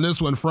matchmaking on this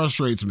one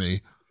frustrates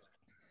me.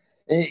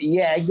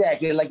 Yeah,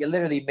 exactly. Like, it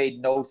literally made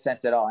no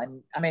sense at all.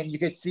 And I mean, you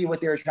could see what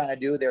they were trying to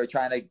do. They were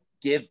trying to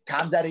give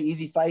Khamzat an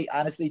easy fight,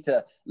 honestly,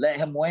 to let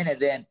him win. And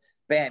then,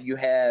 bam, you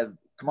have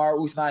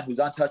Kamaru Usman, who's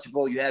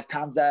untouchable. You have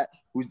Khamzat,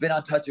 who's been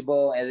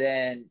untouchable, and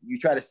then you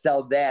try to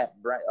sell that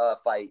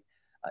fight.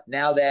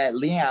 Now that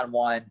Leon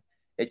won,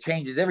 it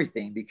changes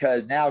everything,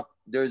 because now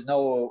there's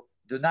not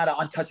an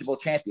untouchable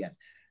champion.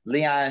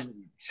 Leon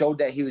showed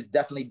that he was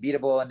definitely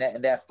beatable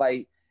in that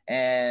fight,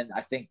 and I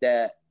think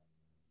that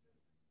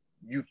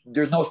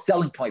there's no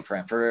selling point for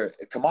him. For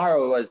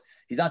Kamaru,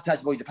 he's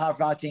untouchable. He's a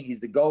pound-for-pound king.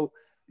 He's the GOAT.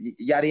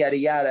 Yada yada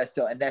yada.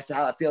 So, and that's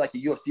how I feel like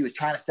the UFC was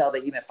trying to sell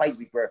that even fight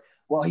week, where,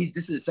 well, this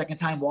is the second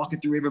time walking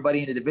through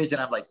everybody in the division.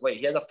 I'm like, wait,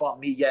 he hasn't fought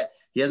me yet.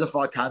 He hasn't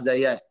fought Khamzat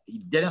yet. He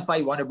didn't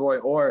fight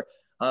Wonderboy or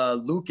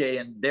Luque,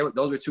 and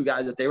those were 2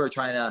 guys that they were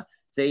trying to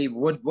say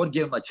would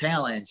give him a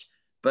challenge.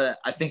 But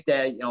I think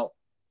that,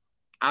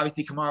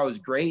 obviously Kamaru is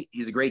great.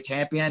 He's a great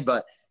champion,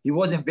 but he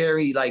wasn't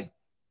very like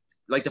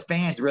the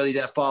fans really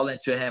didn't fall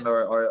into him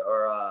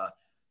or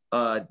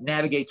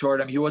navigate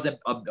toward him. He wasn't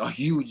a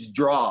huge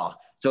draw,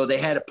 so they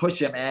had to push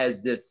him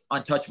as this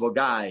untouchable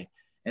guy.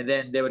 And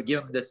then they would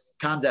give him this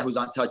Khamzat who's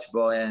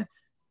untouchable, and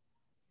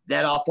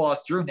that all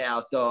falls through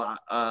now. So,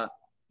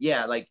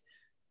 yeah, like,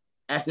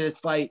 after this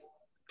fight,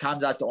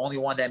 Khamzat's the only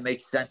one that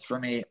makes sense for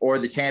me, or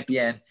the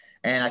champion.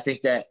 And I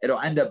think that it'll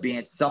end up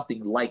being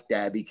something like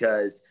that,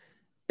 because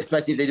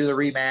especially if they do the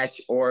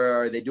rematch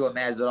or they do a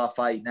Masvidal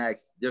fight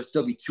next, there'll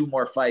still be 2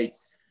 more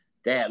fights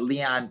that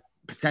Leon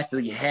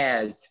potentially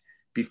has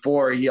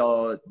before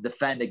he'll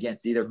defend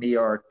against either me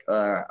or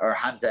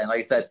Khamzat. And like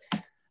I said,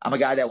 I'm a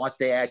guy that wants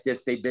to stay active,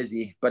 stay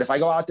busy. But if I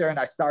go out there and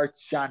I start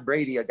Sean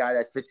Brady, a guy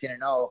that's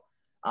 15-0,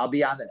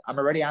 I'm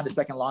already on the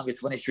second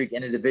longest winning streak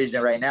in the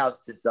division right now,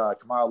 since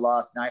Kamaru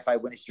lost,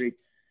 9-5 winning streak.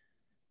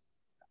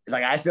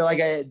 Like, I feel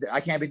like I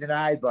can't be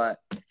denied, but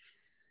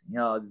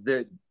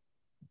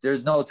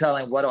there's no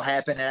telling what'll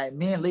happen. And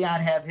me and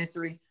Leon have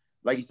history.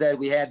 Like you said,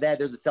 we have that.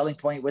 There's a selling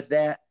point with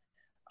that.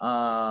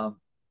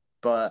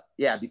 But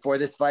yeah, before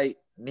this fight,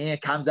 me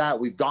and Khamzat,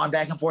 we've gone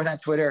back and forth on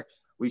Twitter.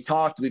 We've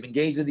talked, we've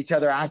engaged with each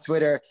other on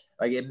Twitter.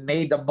 Like, it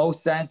made the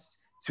most sense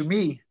to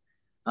me,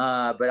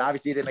 but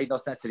obviously it didn't make no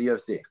sense to the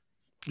UFC.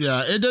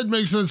 Yeah, it didn't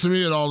make sense to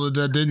me at all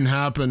that didn't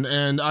happen.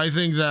 And I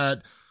think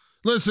that,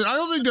 listen, I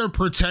don't think they're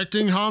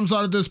protecting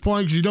Khamzat at this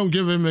point, because you don't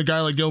give him a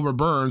guy like Gilbert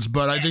Burns,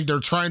 but I think they're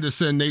trying to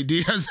send Nate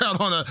Diaz out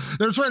on a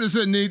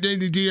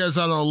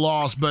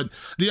loss. But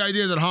the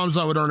idea that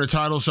Khamzat would earn a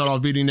title shot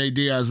off beating Nate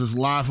Diaz is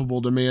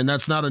laughable to me, and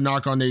that's not a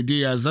knock on Nate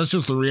Diaz. That's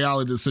just the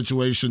reality of the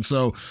situation.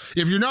 So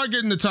if you're not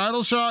getting the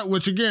title shot,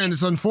 which again,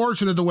 it's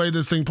unfortunate the way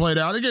this thing played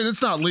out. Again,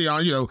 it's not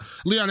Leon,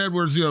 Leon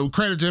Edwards,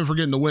 credit to him for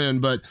getting the win,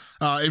 but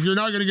if you're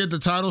not going to get the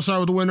title shot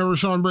with the win over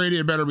Sean Brady,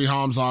 it better be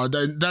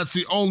Khamzat. That's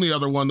the only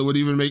other one that would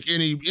even make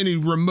any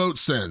remote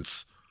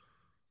sense.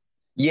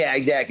 Yeah,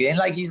 exactly. And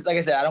like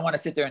I said, I don't want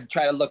to sit there and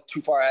try to look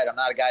too far ahead. I'm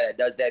not a guy that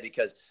does that,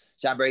 because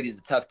John Brady's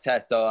a tough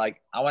test. So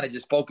like, I want to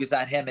just focus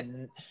on him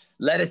and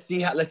let's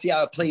see how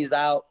it plays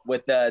out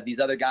with these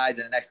other guys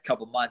in the next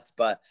couple months.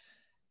 But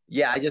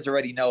yeah, I just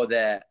already know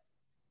that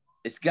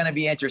it's going to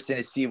be interesting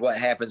to see what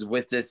happens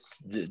with this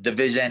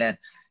division. And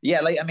yeah,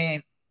 like, I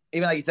mean,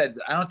 even like you said,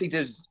 I don't think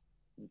there's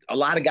a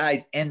lot of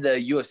guys in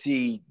the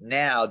UFC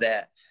now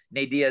that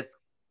Nate Diaz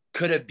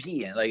could have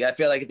beaten. Like, I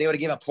feel like if they would have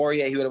given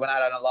Poirier, he would have went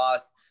out on a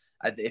loss.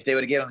 If they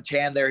would have given him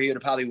Chandler, he would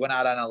have probably went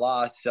out on a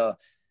loss. So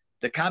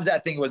the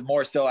Khamzat thing was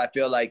more so, I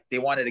feel like they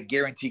wanted to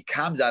guarantee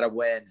Khamzat a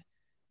win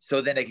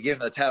so then they could give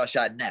him the title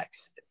shot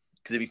next.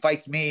 Because if he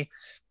fights me,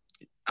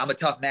 I'm a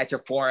tough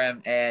matchup for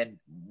him. And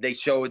they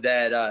showed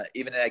that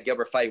even in that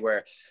Gilbert fight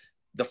where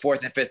the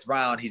 4th and 5th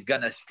round, he's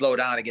going to slow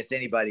down against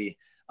anybody.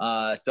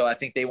 So I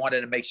think they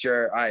wanted to make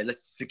sure, all right,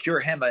 let's secure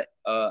him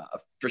a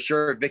for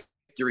sure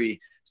victory.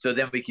 So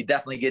then we could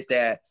definitely get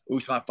that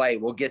Usman fight.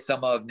 We'll get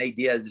some of Nate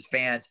Diaz's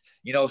fans.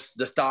 You know,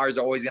 the stars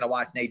are always going to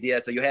watch Nate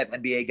Diaz. So you have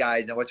NBA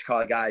guys and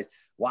guys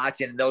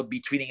watching, and they'll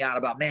be tweeting out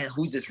about, man,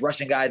 who's this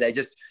Russian guy that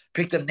just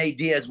picked up Nate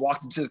Diaz,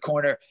 walked into the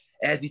corner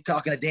as he's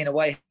talking to Dana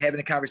White, having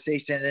a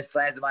conversation, and then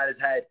slams him on his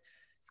head.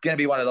 It's going to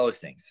be one of those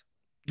things.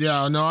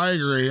 Yeah, no, I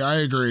agree.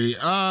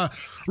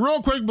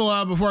 Real quick,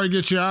 Belal, before I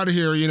get you out of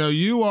here, you know,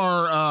 you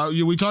are,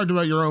 we talked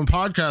about your own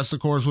podcast, of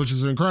course, which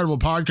is an incredible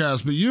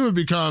podcast, but you have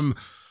become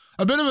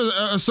a bit of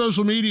a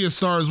social media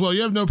star as well.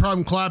 You have no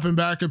problem clapping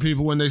back at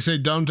people when they say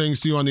dumb things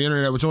to you on the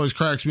internet, which always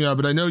cracks me up.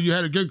 But I know you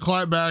had a good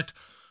clap back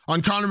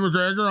on Conor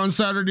McGregor on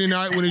Saturday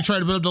night when he tried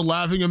to put up the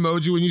laughing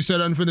emoji when you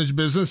said unfinished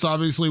business,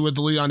 obviously with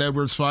the Leon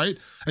Edwards fight,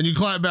 and you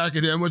clapped back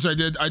at him, which I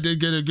did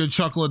get a good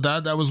chuckle at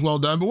that. That was well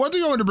done. But one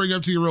thing I wanted to bring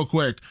up to you real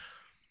quick.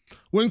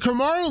 When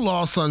Kamaru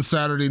lost on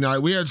Saturday night,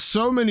 we had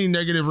so many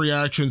negative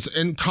reactions,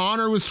 and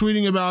Conor was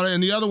tweeting about it,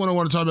 and the other one I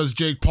want to talk about is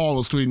Jake Paul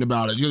was tweeting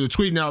about it. You're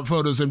tweeting out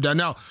photos of him down.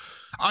 Now,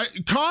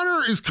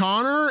 Conor is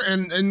Conor,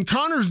 and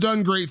Conor's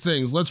done great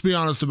things. Let's be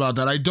honest about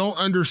that. I don't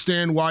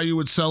understand why you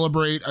would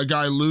celebrate a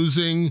guy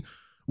losing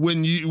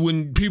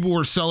when people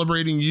were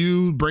celebrating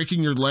you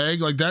breaking your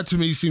leg. Like, that to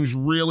me seems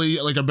really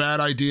like a bad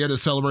idea, to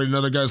celebrate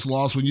another guy's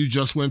loss when you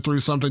just went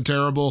through something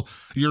terrible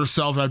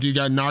yourself after you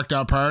got knocked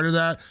out prior to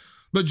that.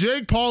 But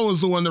Jake Paul was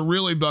the one that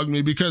really bugged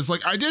me, because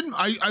like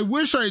I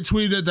wish I had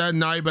tweeted that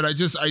night, but I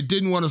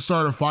didn't want to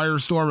start a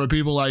firestorm of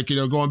people like, you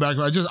know, going back.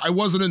 I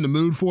wasn't in the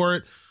mood for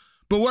it.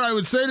 But what I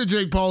would say to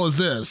Jake Paul is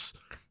this: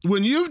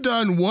 when you've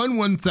done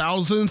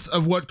 1/1000th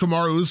of what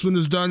Kamaru Usman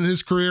has done in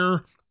his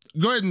career,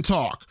 go ahead and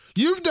talk.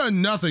 You've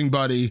done nothing,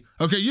 buddy.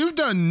 Okay, you've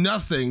done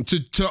nothing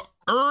to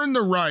earn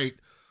the right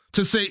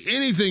to say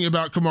anything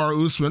about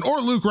Kamaru Usman, or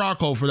Luke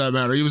Rockhold for that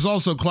matter. He was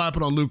also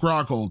clapping on Luke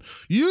Rockhold.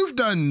 You've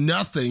done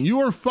nothing. You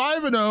are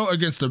 5-0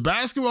 against a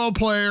basketball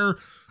player,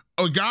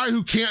 a guy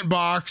who can't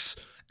box,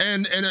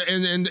 and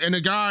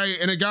a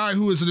guy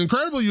who is an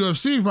incredible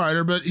UFC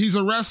fighter, but he's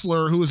a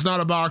wrestler who is not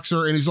a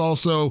boxer, and he's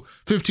also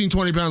 15,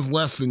 20 pounds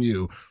less than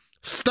you.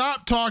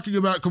 Stop talking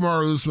about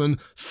Kamaru Usman.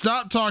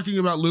 Stop talking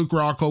about Luke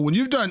Rockhold. When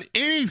you've done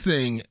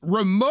anything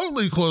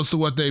remotely close to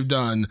what they've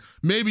done,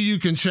 maybe you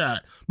can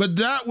chat. But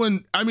that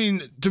one, I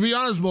mean, to be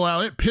honest,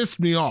 Belal, it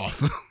pissed me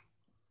off.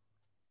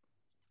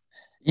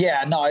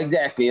 Yeah, no,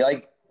 exactly.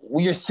 Like,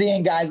 when you're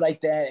seeing guys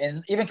like that,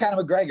 and even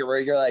Conor McGregor, where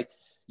you're like,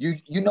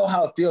 you know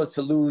how it feels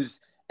to lose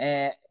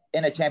in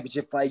a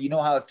championship fight. You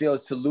know how it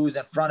feels to lose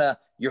in front of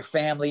your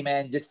family,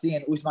 man. Just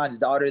seeing Usman's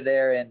daughter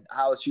there and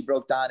how she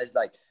broke down is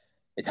like,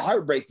 it's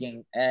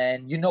heartbreaking,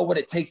 and you know what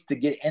it takes to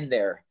get in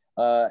there.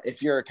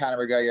 If you're Conor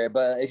McGregor,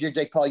 but if you're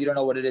Jake Paul, you don't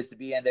know what it is to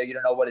be in there. You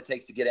don't know what it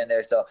takes to get in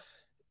there. So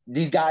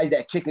these guys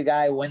that kick a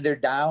guy when they're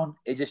down,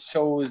 it just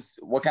shows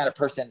what kind of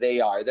person they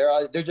are.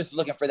 They're just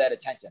looking for that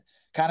attention.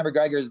 Conor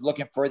McGregor is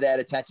looking for that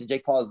attention.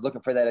 Jake Paul is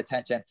looking for that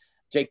attention.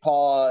 Jake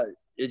Paul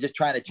is just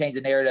trying to change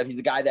the narrative. He's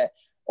a guy that,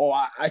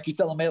 I could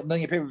sell a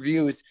million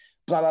pay-per-views,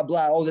 blah, blah,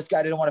 blah. Oh, this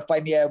guy didn't want to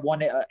fight me at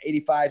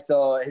 185.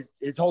 So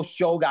his whole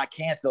show got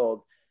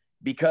canceled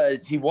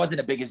because he wasn't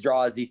the biggest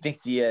draw as he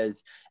thinks he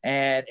is,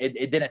 and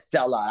it didn't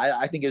sell out.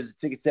 I think it was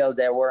ticket sales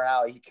that weren't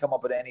out. He can come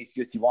up with any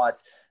excuse he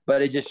wants,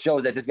 but it just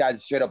shows that this guy's a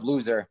straight up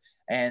loser.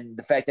 And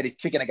the fact that he's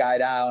kicking a guy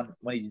down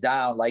when he's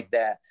down like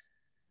that,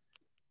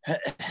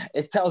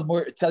 it tells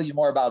you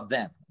more about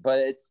them.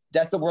 But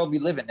that's the world we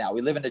live in now. We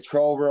live in the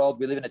troll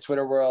world. We live in the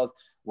Twitter world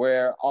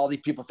where all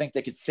these people think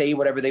they can say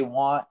whatever they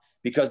want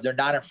because they're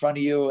not in front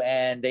of you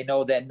and they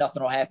know that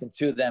nothing will happen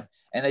to them.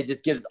 And they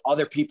just gives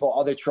other people,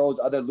 other trolls,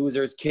 other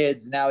losers,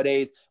 kids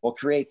nowadays will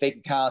create fake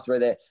accounts where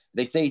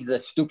they say the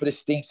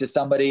stupidest things to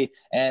somebody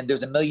and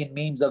there's a million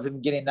memes of him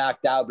getting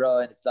knocked out, bro.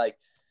 And it's like,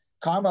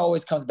 karma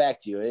always comes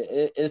back to you.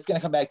 It's going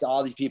to come back to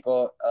all these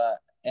people.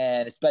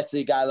 And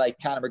especially a guy like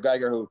Conor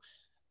McGregor, who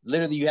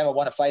literally you haven't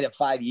won a fight in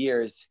 5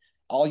 years.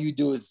 All you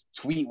do is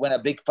tweet when a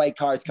big fight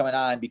card is coming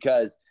on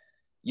because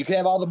you can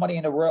have all the money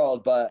in the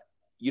world, but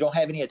you don't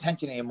have any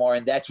attention anymore,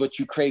 and that's what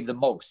you crave the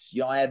most.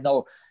 You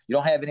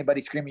don't have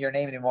anybody screaming your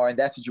name anymore, and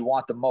that's what you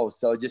want the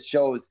most. So it just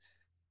shows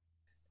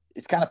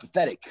it's kind of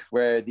pathetic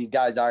where these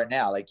guys are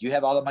now. Like, you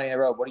have all the money in the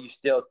world. What are you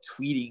still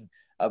tweeting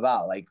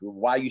about? Like,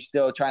 why are you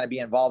still trying to be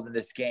involved in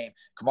this game?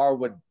 Kamaru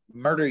would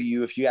murder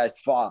you if you guys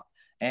fought.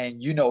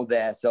 And you know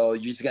that. So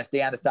you're just going to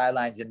stay on the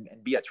sidelines and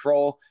be a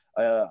troll,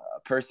 a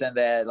person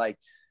that, like,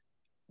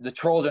 the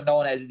trolls are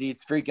known as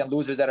these freaking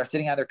losers that are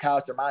sitting on their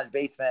couch or mom's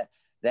basement,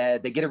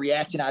 that they get a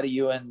reaction out of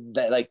you, and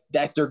that, like,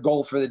 that's their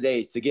goal for the day,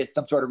 is to get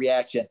some sort of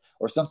reaction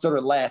or some sort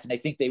of laugh, and they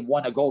think they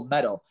won a gold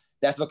medal.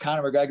 That's what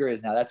Conor McGregor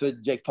is now. That's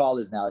what Jake Paul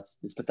is now.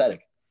 It's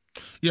pathetic.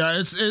 Yeah,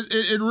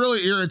 it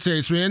really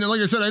irritates me. And like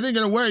I said, I think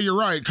in a way you're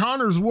right.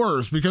 Conor's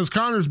worse because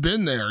Conor's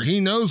been there. He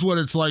knows what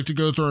it's like to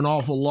go through an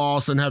awful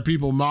loss and have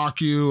people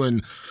mock you.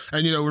 And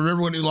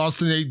remember when he lost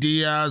to Nate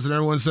Diaz and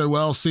everyone said,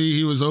 well, see,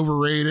 he was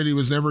overrated. He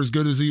was never as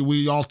good as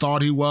we all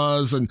thought he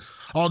was, and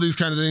all these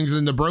kind of things.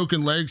 And the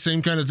broken leg,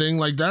 same kind of thing.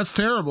 Like, that's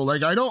terrible.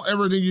 Like, I don't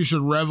ever think you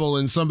should revel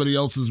in somebody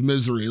else's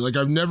misery. Like,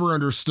 I've never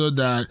understood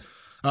that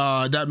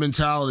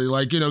mentality,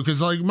 like, because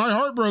like my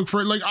heart broke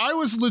for it. Like, I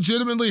was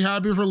legitimately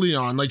happy for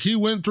Leon. Like, he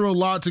went through a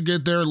lot to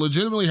get there.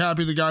 Legitimately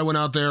happy the guy went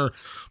out there,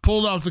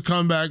 pulled off the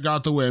comeback,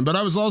 got the win. But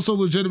I was also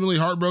legitimately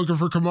heartbroken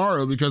for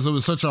Kamaru because it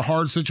was such a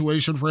hard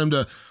situation for him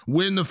to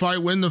win the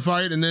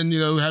fight, and then,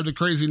 have the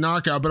crazy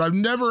knockout. But I've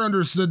never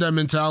understood that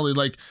mentality.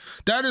 Like,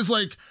 that is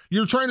like,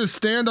 you're trying to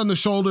stand on the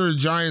shoulder of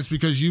giants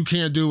because you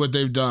can't do what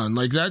they've done.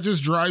 Like, that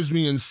just drives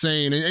me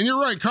insane. And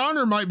you're right,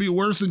 Conor might be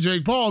worse than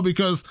Jake Paul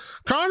because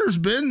Conor's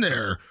been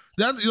there.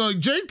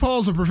 Jake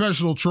Paul's a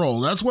professional troll.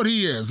 That's what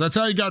he is. That's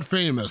how he got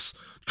famous.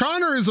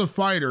 Conor is a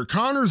fighter.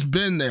 Conor's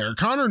been there.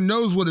 Conor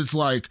knows what it's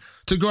like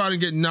to go out and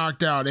get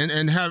knocked out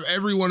and have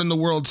everyone in the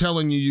world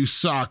telling you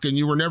suck and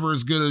you were never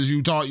as good as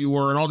you thought you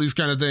were and all these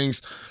kind of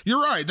things.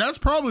 You're right. That's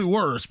probably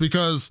worse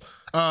because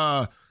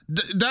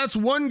that's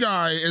one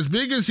guy, as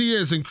big as he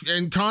is,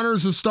 and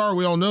Conor's a star.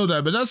 We all know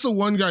that. But that's the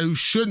one guy who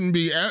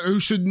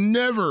should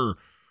never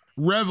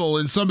revel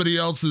in somebody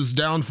else's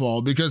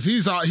downfall because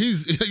he's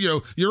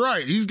you're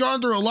right. He's gone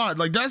through a lot.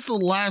 Like, that's the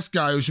last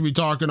guy who should be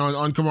talking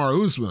on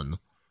Kamaru Usman.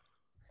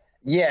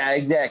 Yeah,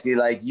 exactly.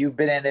 Like, you've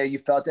been in there, you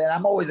felt it. And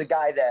I'm always a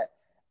guy that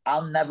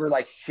I'll never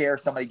like share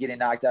somebody getting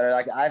knocked out. Or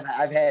like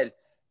I've had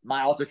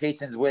my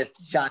altercations with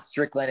Sean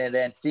Strickland and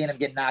then seeing him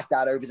get knocked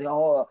out. Everybody's like,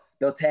 oh,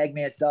 they'll tag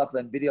me and stuff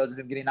and videos of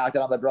him getting knocked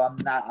out. I'm like, bro,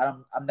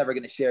 I'm never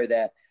going to share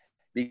that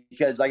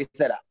because, like I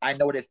said, I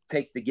know what it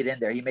takes to get in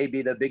there. He may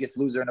be the biggest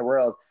loser in the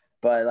world,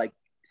 but like,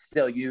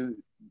 still, he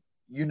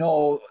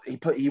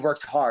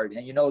works hard,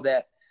 and you know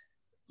that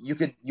you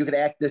could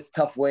act this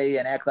tough way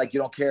and act like you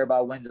don't care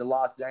about wins and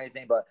losses or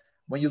anything. But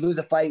when you lose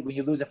a fight, when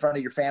you lose in front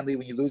of your family,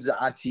 when you lose it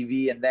on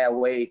TV in that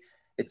way,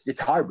 it's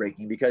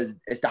heartbreaking because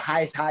it's the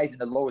highest highs and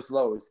the lowest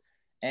lows.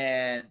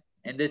 And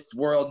in this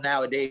world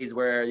nowadays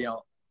where,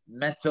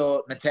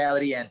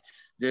 mentality and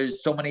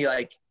there's so many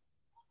like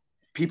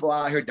people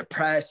out here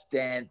depressed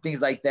and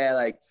things like that,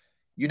 like,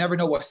 you never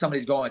know what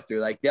somebody's going through.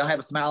 Like, they'll have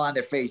a smile on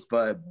their face,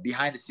 but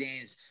behind the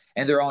scenes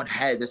in their own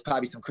head, there's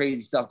probably some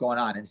crazy stuff going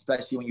on. And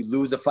especially when you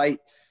lose a fight,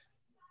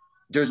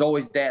 there's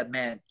always that,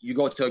 man. You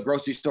go to a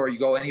grocery store, you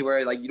go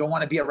anywhere, like, you don't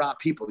want to be around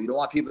people. You don't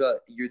want people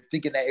you're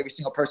thinking that every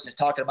single person is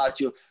talking about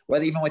you,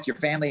 whether even with your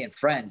family and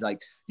friends.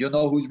 Like, you'll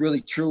know who's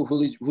really true,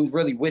 who's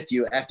really with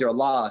you after a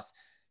loss,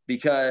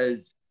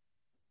 because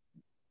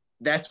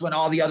that's when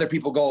all the other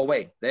people go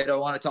away. They don't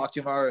want to talk to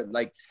him, or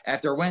like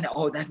after a win,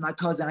 oh, that's my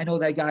cousin, I know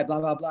that guy,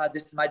 blah, blah, blah,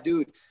 this is my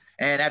dude.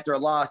 And after a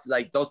loss,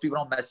 like, those people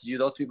don't message you.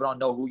 Those people don't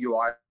know who you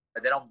are.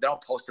 They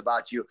don't post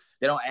about you.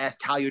 They don't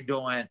ask how you're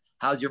doing.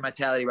 How's your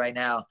mentality right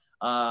now?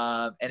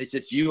 And it's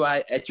just you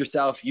at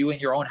yourself, you in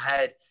your own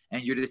head,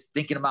 and you're just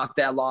thinking about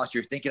that loss.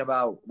 You're thinking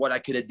about what I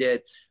could have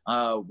did.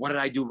 What did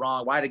I do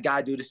wrong? Why did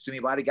God do this to me?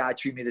 Why did God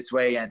treat me this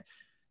way? And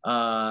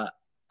I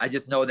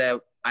just know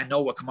that I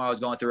know what Kamaru is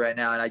going through right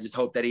now, and I just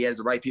hope that he has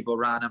the right people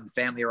around him,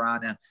 family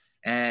around him,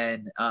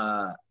 and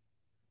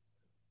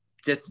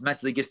just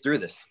mentally gets through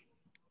this.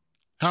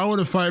 How would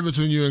a fight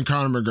between you and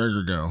Conor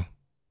McGregor go?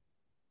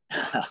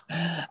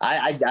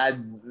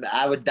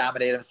 I would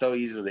dominate him so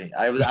easily.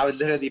 I would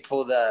literally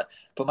put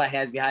my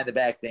hands behind the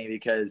back thing,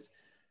 because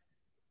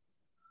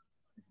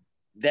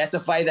that's a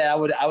fight that I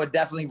would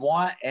definitely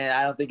want, and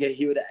I don't think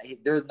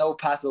there's no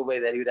possible way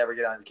that he would ever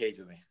get on the cage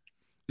with me.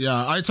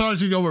 Yeah, I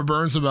talked to Gilbert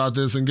Burns about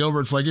this, and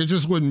Gilbert's like, it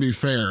just wouldn't be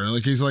fair.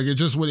 Like, he's like, it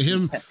just would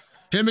him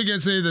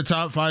against any of the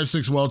top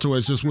 5-6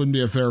 welterweights just wouldn't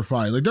be a fair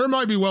fight. Like, there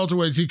might be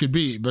welterweights he could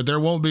beat, but there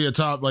won't be a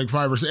top like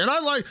 5 or 6. And I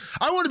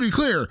want to be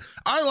clear,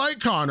 I like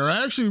Conor.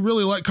 I actually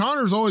really like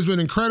Conor's. Always been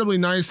incredibly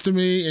nice to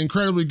me,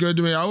 incredibly good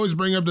to me. I always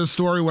bring up this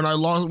story when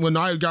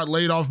I got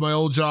laid off my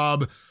old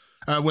job.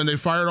 When they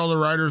fired all the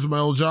writers of my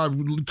old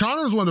job,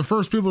 Conor was one of the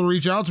first people to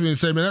reach out to me and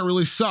say, man, that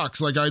really sucks.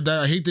 Like, I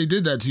hate they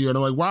did that to you. And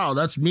I'm like, wow,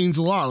 that means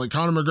a lot. Like,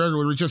 Conor McGregor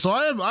would reach out. So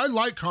I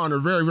like Conor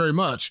very, very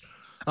much.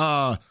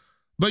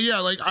 But yeah,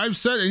 like I've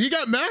said, and he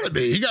got mad at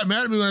me. He got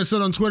mad at me when I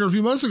said on Twitter a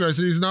few months ago, I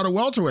said, he's not a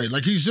welterweight.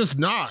 Like, he's just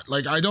not.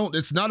 Like,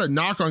 it's not a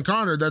knock on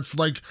Conor. That's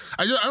like,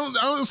 I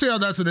don't see how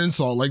that's an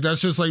insult. Like,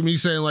 that's just like me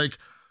saying, like,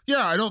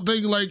 yeah, I don't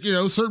think, like,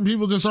 certain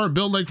people just aren't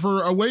built like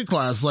for a weight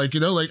class. Like,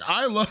 like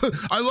I love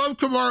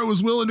Kamaru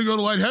was willing to go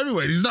to light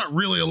heavyweight. He's not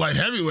really a light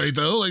heavyweight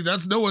though. Like,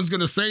 that's, no one's going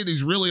to say that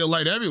he's really a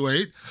light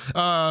heavyweight.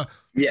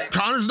 Yeah.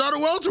 Conor's not a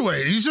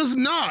welterweight. He's just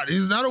not.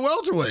 He's not a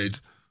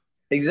welterweight.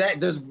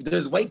 Exactly.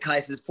 There's weight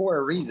classes for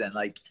a reason.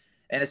 Like,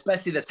 and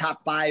especially the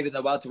top 5 in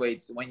the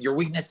welterweights, when your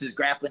weakness is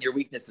grappling, your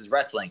weakness is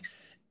wrestling.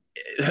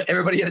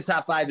 Everybody in the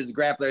top 5 is a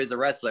grappler, is a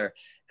wrestler.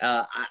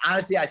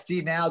 Honestly, I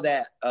see now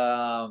that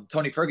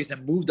Tony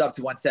Ferguson moved up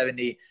to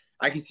 170.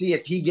 I can see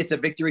if he gets a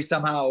victory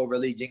somehow over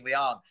Li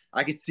Jingliang,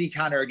 I could see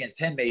Conor against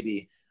him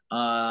maybe.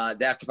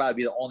 That could probably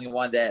be the only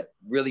one that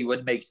really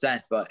would make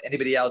sense. But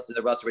anybody else in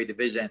the welterweight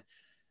division,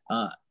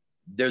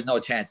 there's no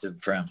chance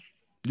for him.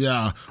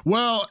 Yeah.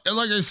 Well,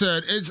 like I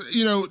said, it's,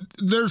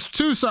 there's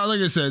two sides.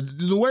 Like I said,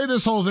 the way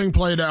this whole thing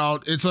played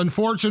out, it's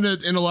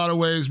unfortunate in a lot of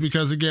ways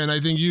because, again,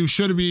 I think you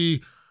should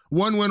be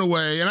one win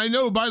away. And I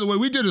know, by the way,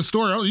 we did a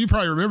story. You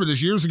probably remember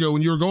this years ago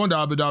when you were going to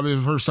Abu Dhabi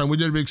the first time. We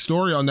did a big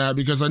story on that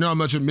because I know how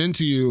much it meant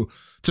to you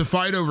to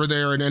fight over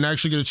there and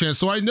actually get a chance.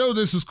 So I know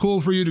this is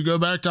cool for you to go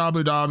back to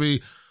Abu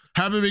Dhabi,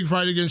 have a big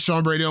fight against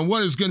Sean Brady on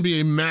what is going to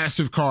be a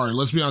massive card.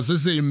 Let's be honest,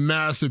 this is a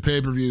massive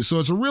pay-per-view. So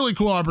it's a really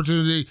cool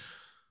opportunity.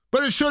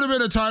 But it should have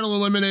been a title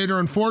eliminator.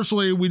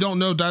 Unfortunately, we don't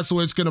know if that's the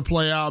way it's going to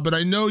play out. But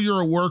I know you're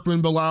a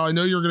workman, Belal. I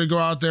know you're going to go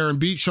out there and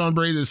beat Sean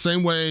Brady the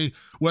same way,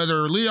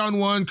 whether Leon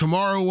won,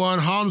 Kamaru won,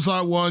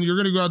 Hamzat won. You're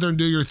going to go out there and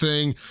do your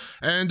thing.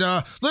 And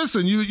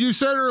listen, you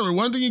said earlier,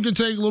 one thing you can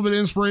take a little bit of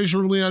inspiration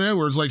from Leon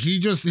Edwards. Like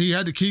he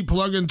had to keep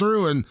plugging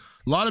through, and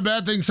a lot of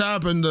bad things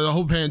happened. The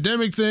whole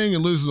pandemic thing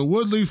and losing the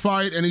Woodley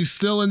fight, and he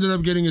still ended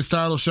up getting his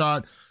title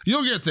shot.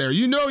 You'll get there.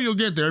 You'll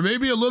get there.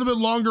 Maybe a little bit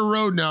longer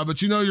road now,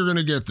 but you're going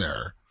to get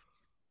there.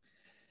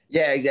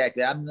 Yeah,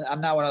 exactly. I'm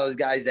not one of those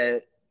guys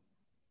that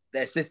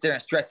sits there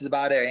and stresses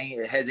about it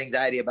or has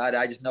anxiety about it.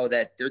 I just know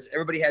that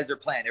everybody has their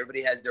plan.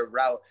 Everybody has their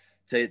route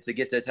to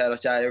get to a title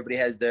shot. Everybody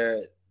has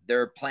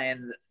their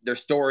plan, their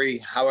story,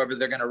 however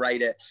they're going to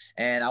write it.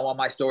 And I want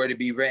my story to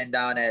be written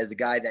down as a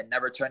guy that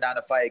never turned down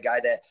a fight, a guy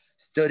that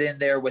stood in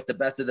there with the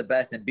best of the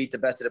best and beat the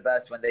best of the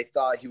best when they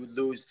thought he would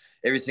lose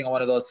every single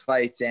one of those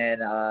fights.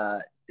 And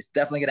it's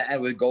definitely going to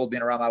end with gold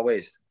being around my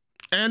waist.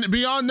 And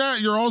beyond that,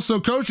 you're also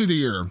coach of the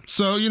year.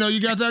 So, you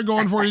got that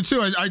going for you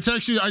too. I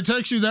text you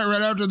that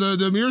right after the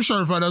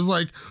Mearshart fight. I was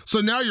like, so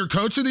now you're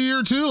coach of the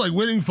year too? Like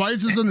winning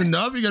fights isn't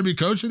enough? You got to be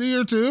coach of the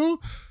year too?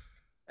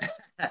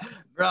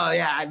 Bro,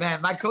 yeah,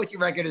 man, my coaching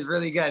record is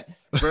really good.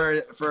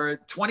 For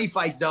 20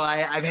 fights though,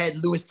 I've had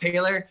Lewis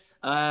Taylor.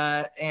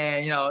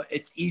 And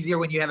it's easier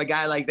when you have a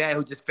guy like that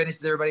who just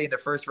finishes everybody in the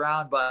first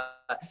round. But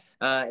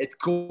it's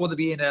cool to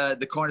be in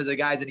the corners of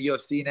guys in the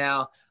UFC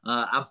now.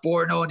 I'm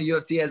 4-0 in the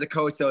UFC as a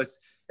coach, so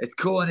it's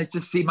cool, and it's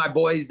just see my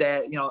boys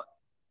that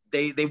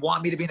they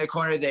want me to be in the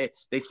corner.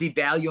 They see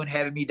value in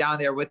having me down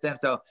there with them,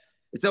 so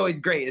it's always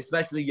great,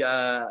 especially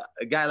a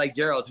guy like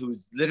Gerald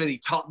who's literally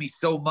taught me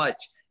so much,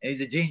 and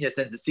he's a genius.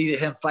 And to see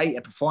him fight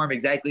and perform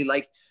exactly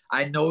like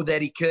I know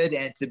that he could,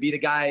 and to beat a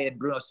guy in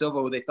Bruno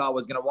Silva who they thought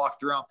was going to walk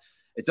through him,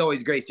 it's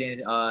always great seeing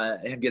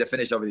him get a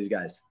finish over these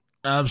guys.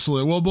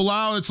 Absolutely. Well,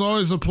 Belal, it's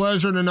always a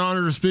pleasure and an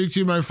honor to speak to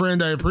you, my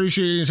friend. I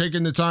appreciate you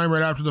taking the time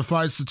right after the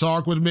fights to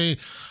talk with me.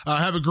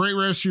 Have a great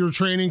rest of your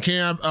training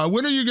camp.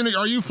 When are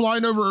you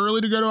flying over early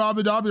to go to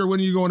Abu Dhabi, or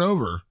when are you going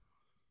over?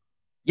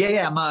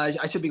 Yeah.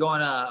 I should be going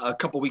a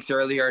couple weeks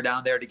earlier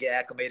down there to get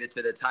acclimated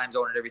to the time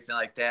zone and everything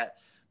like that.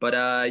 But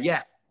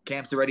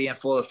camp's already in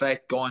full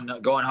effect, going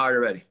hard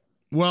already.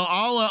 Well,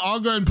 I'll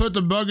go ahead and put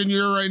the bug in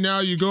your ear right now.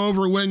 You go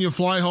over when you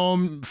fly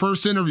home.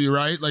 First interview,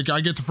 right? Like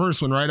I get the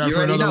first one, right?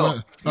 After another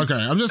one. Okay.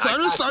 I'm just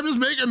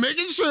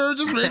making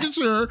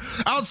sure.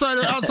 Outside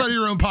of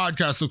your own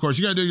podcast, of course.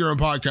 You gotta do your own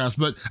podcast.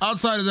 But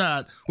outside of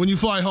that, when you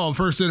fly home,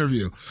 first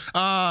interview.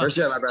 For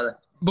sure, my brother.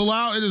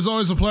 Belal, it is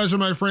always a pleasure,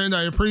 my friend.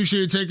 I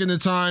appreciate you taking the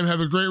time. Have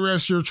a great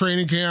rest of your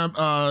training camp.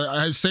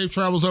 I have safe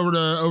travels over to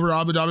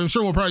Abu Dhabi. I'm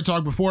sure we'll probably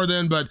talk before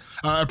then, but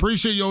I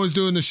appreciate you always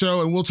doing the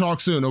show, and we'll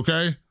talk soon,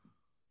 okay?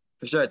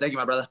 For sure. Thank you,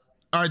 my brother.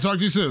 All right. Talk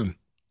to you soon.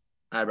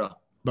 All right, bro.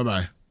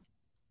 Bye-bye.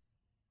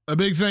 A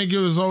big thank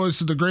you, as always,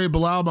 to the great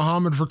Belal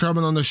Muhammad for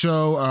coming on the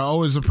show. I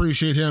always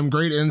appreciate him.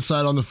 Great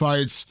insight on the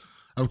fights.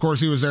 Of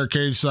course, he was there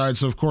cage side,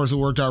 so of course it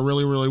worked out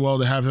really, really well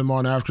to have him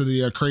on after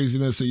the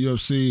craziness at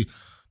UFC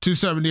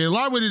 278. A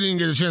lot we didn't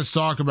get a chance to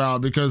talk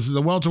about because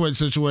the welterweight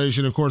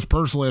situation, of course,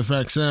 personally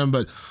affects him.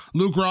 But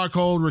Luke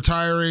Rockhold,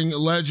 retiring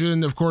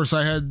legend. Of course,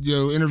 I had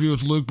interview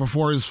with Luke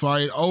before his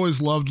fight.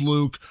 Always loved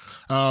Luke.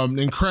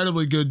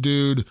 Incredibly good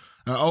dude.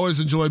 Always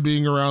enjoyed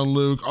being around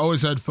Luke.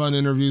 Always had fun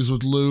interviews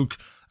with Luke.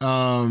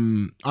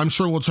 I'm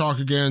sure we'll talk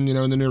again,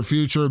 in the near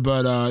future.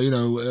 But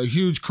a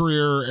huge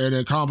career and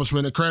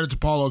accomplishment. A credit to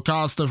Paulo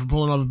Costa for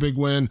pulling off a big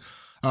win.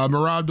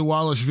 Merab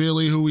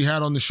Dvalishvili, who we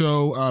had on the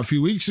show a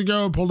few weeks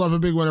ago, pulled off a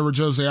big win over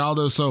Jose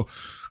Aldo. So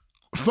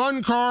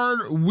fun card,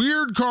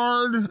 weird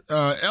card,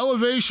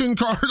 elevation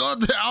card,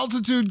 the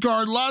altitude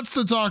card, lots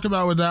to talk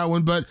about with that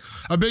one. But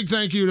a big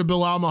thank you to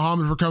Belal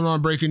Muhammad for coming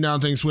on, breaking down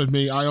things with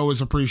me. I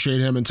always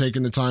appreciate him and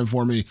taking the time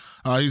for me.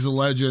 He's a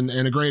legend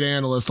and a great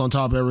analyst on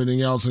top of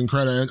everything else, and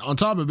credit on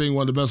top of being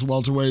one of the best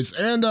welterweights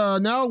and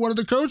now one of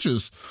the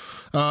coaches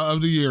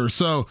of the year.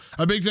 So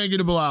a big thank you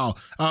to Belal.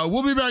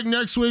 We'll be back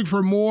next week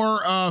for more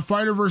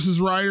Fighter versus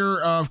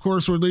Writer. Of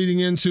course, we're leading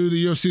into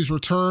the UFC's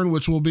return,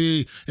 which will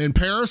be in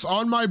Paris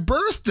on my birthday.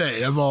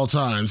 birthday of all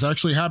times,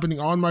 actually happening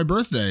on my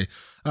birthday.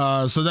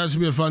 So that should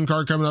be a fun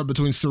card coming up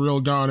between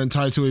Ciryl Gane and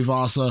Tai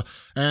Tuivasa,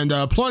 and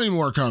plenty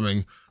more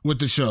coming with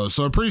the show.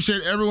 So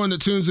appreciate everyone that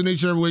tunes in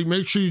each and every week.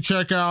 Make sure you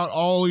check out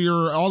all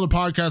the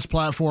podcast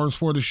platforms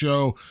for the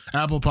show,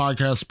 Apple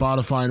Podcasts,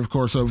 Spotify, and of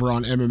course over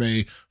on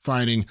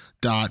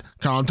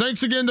MMAfighting.com.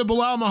 Thanks again to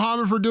Belal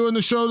Muhammad for doing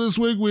the show this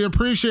week. We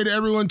appreciate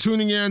everyone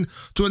tuning in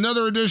to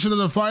another edition of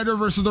The Fighter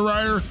versus the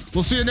Writer.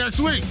 We'll see you next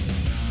week.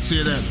 See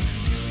you then.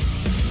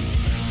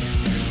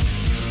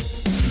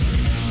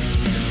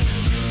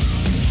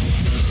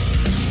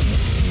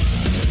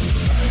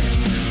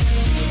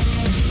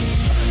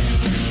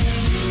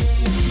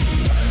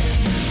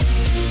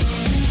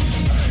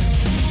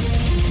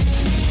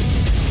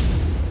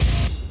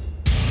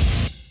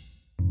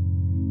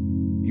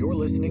 You're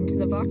listening to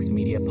the Vox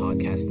Media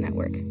Podcast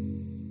Network.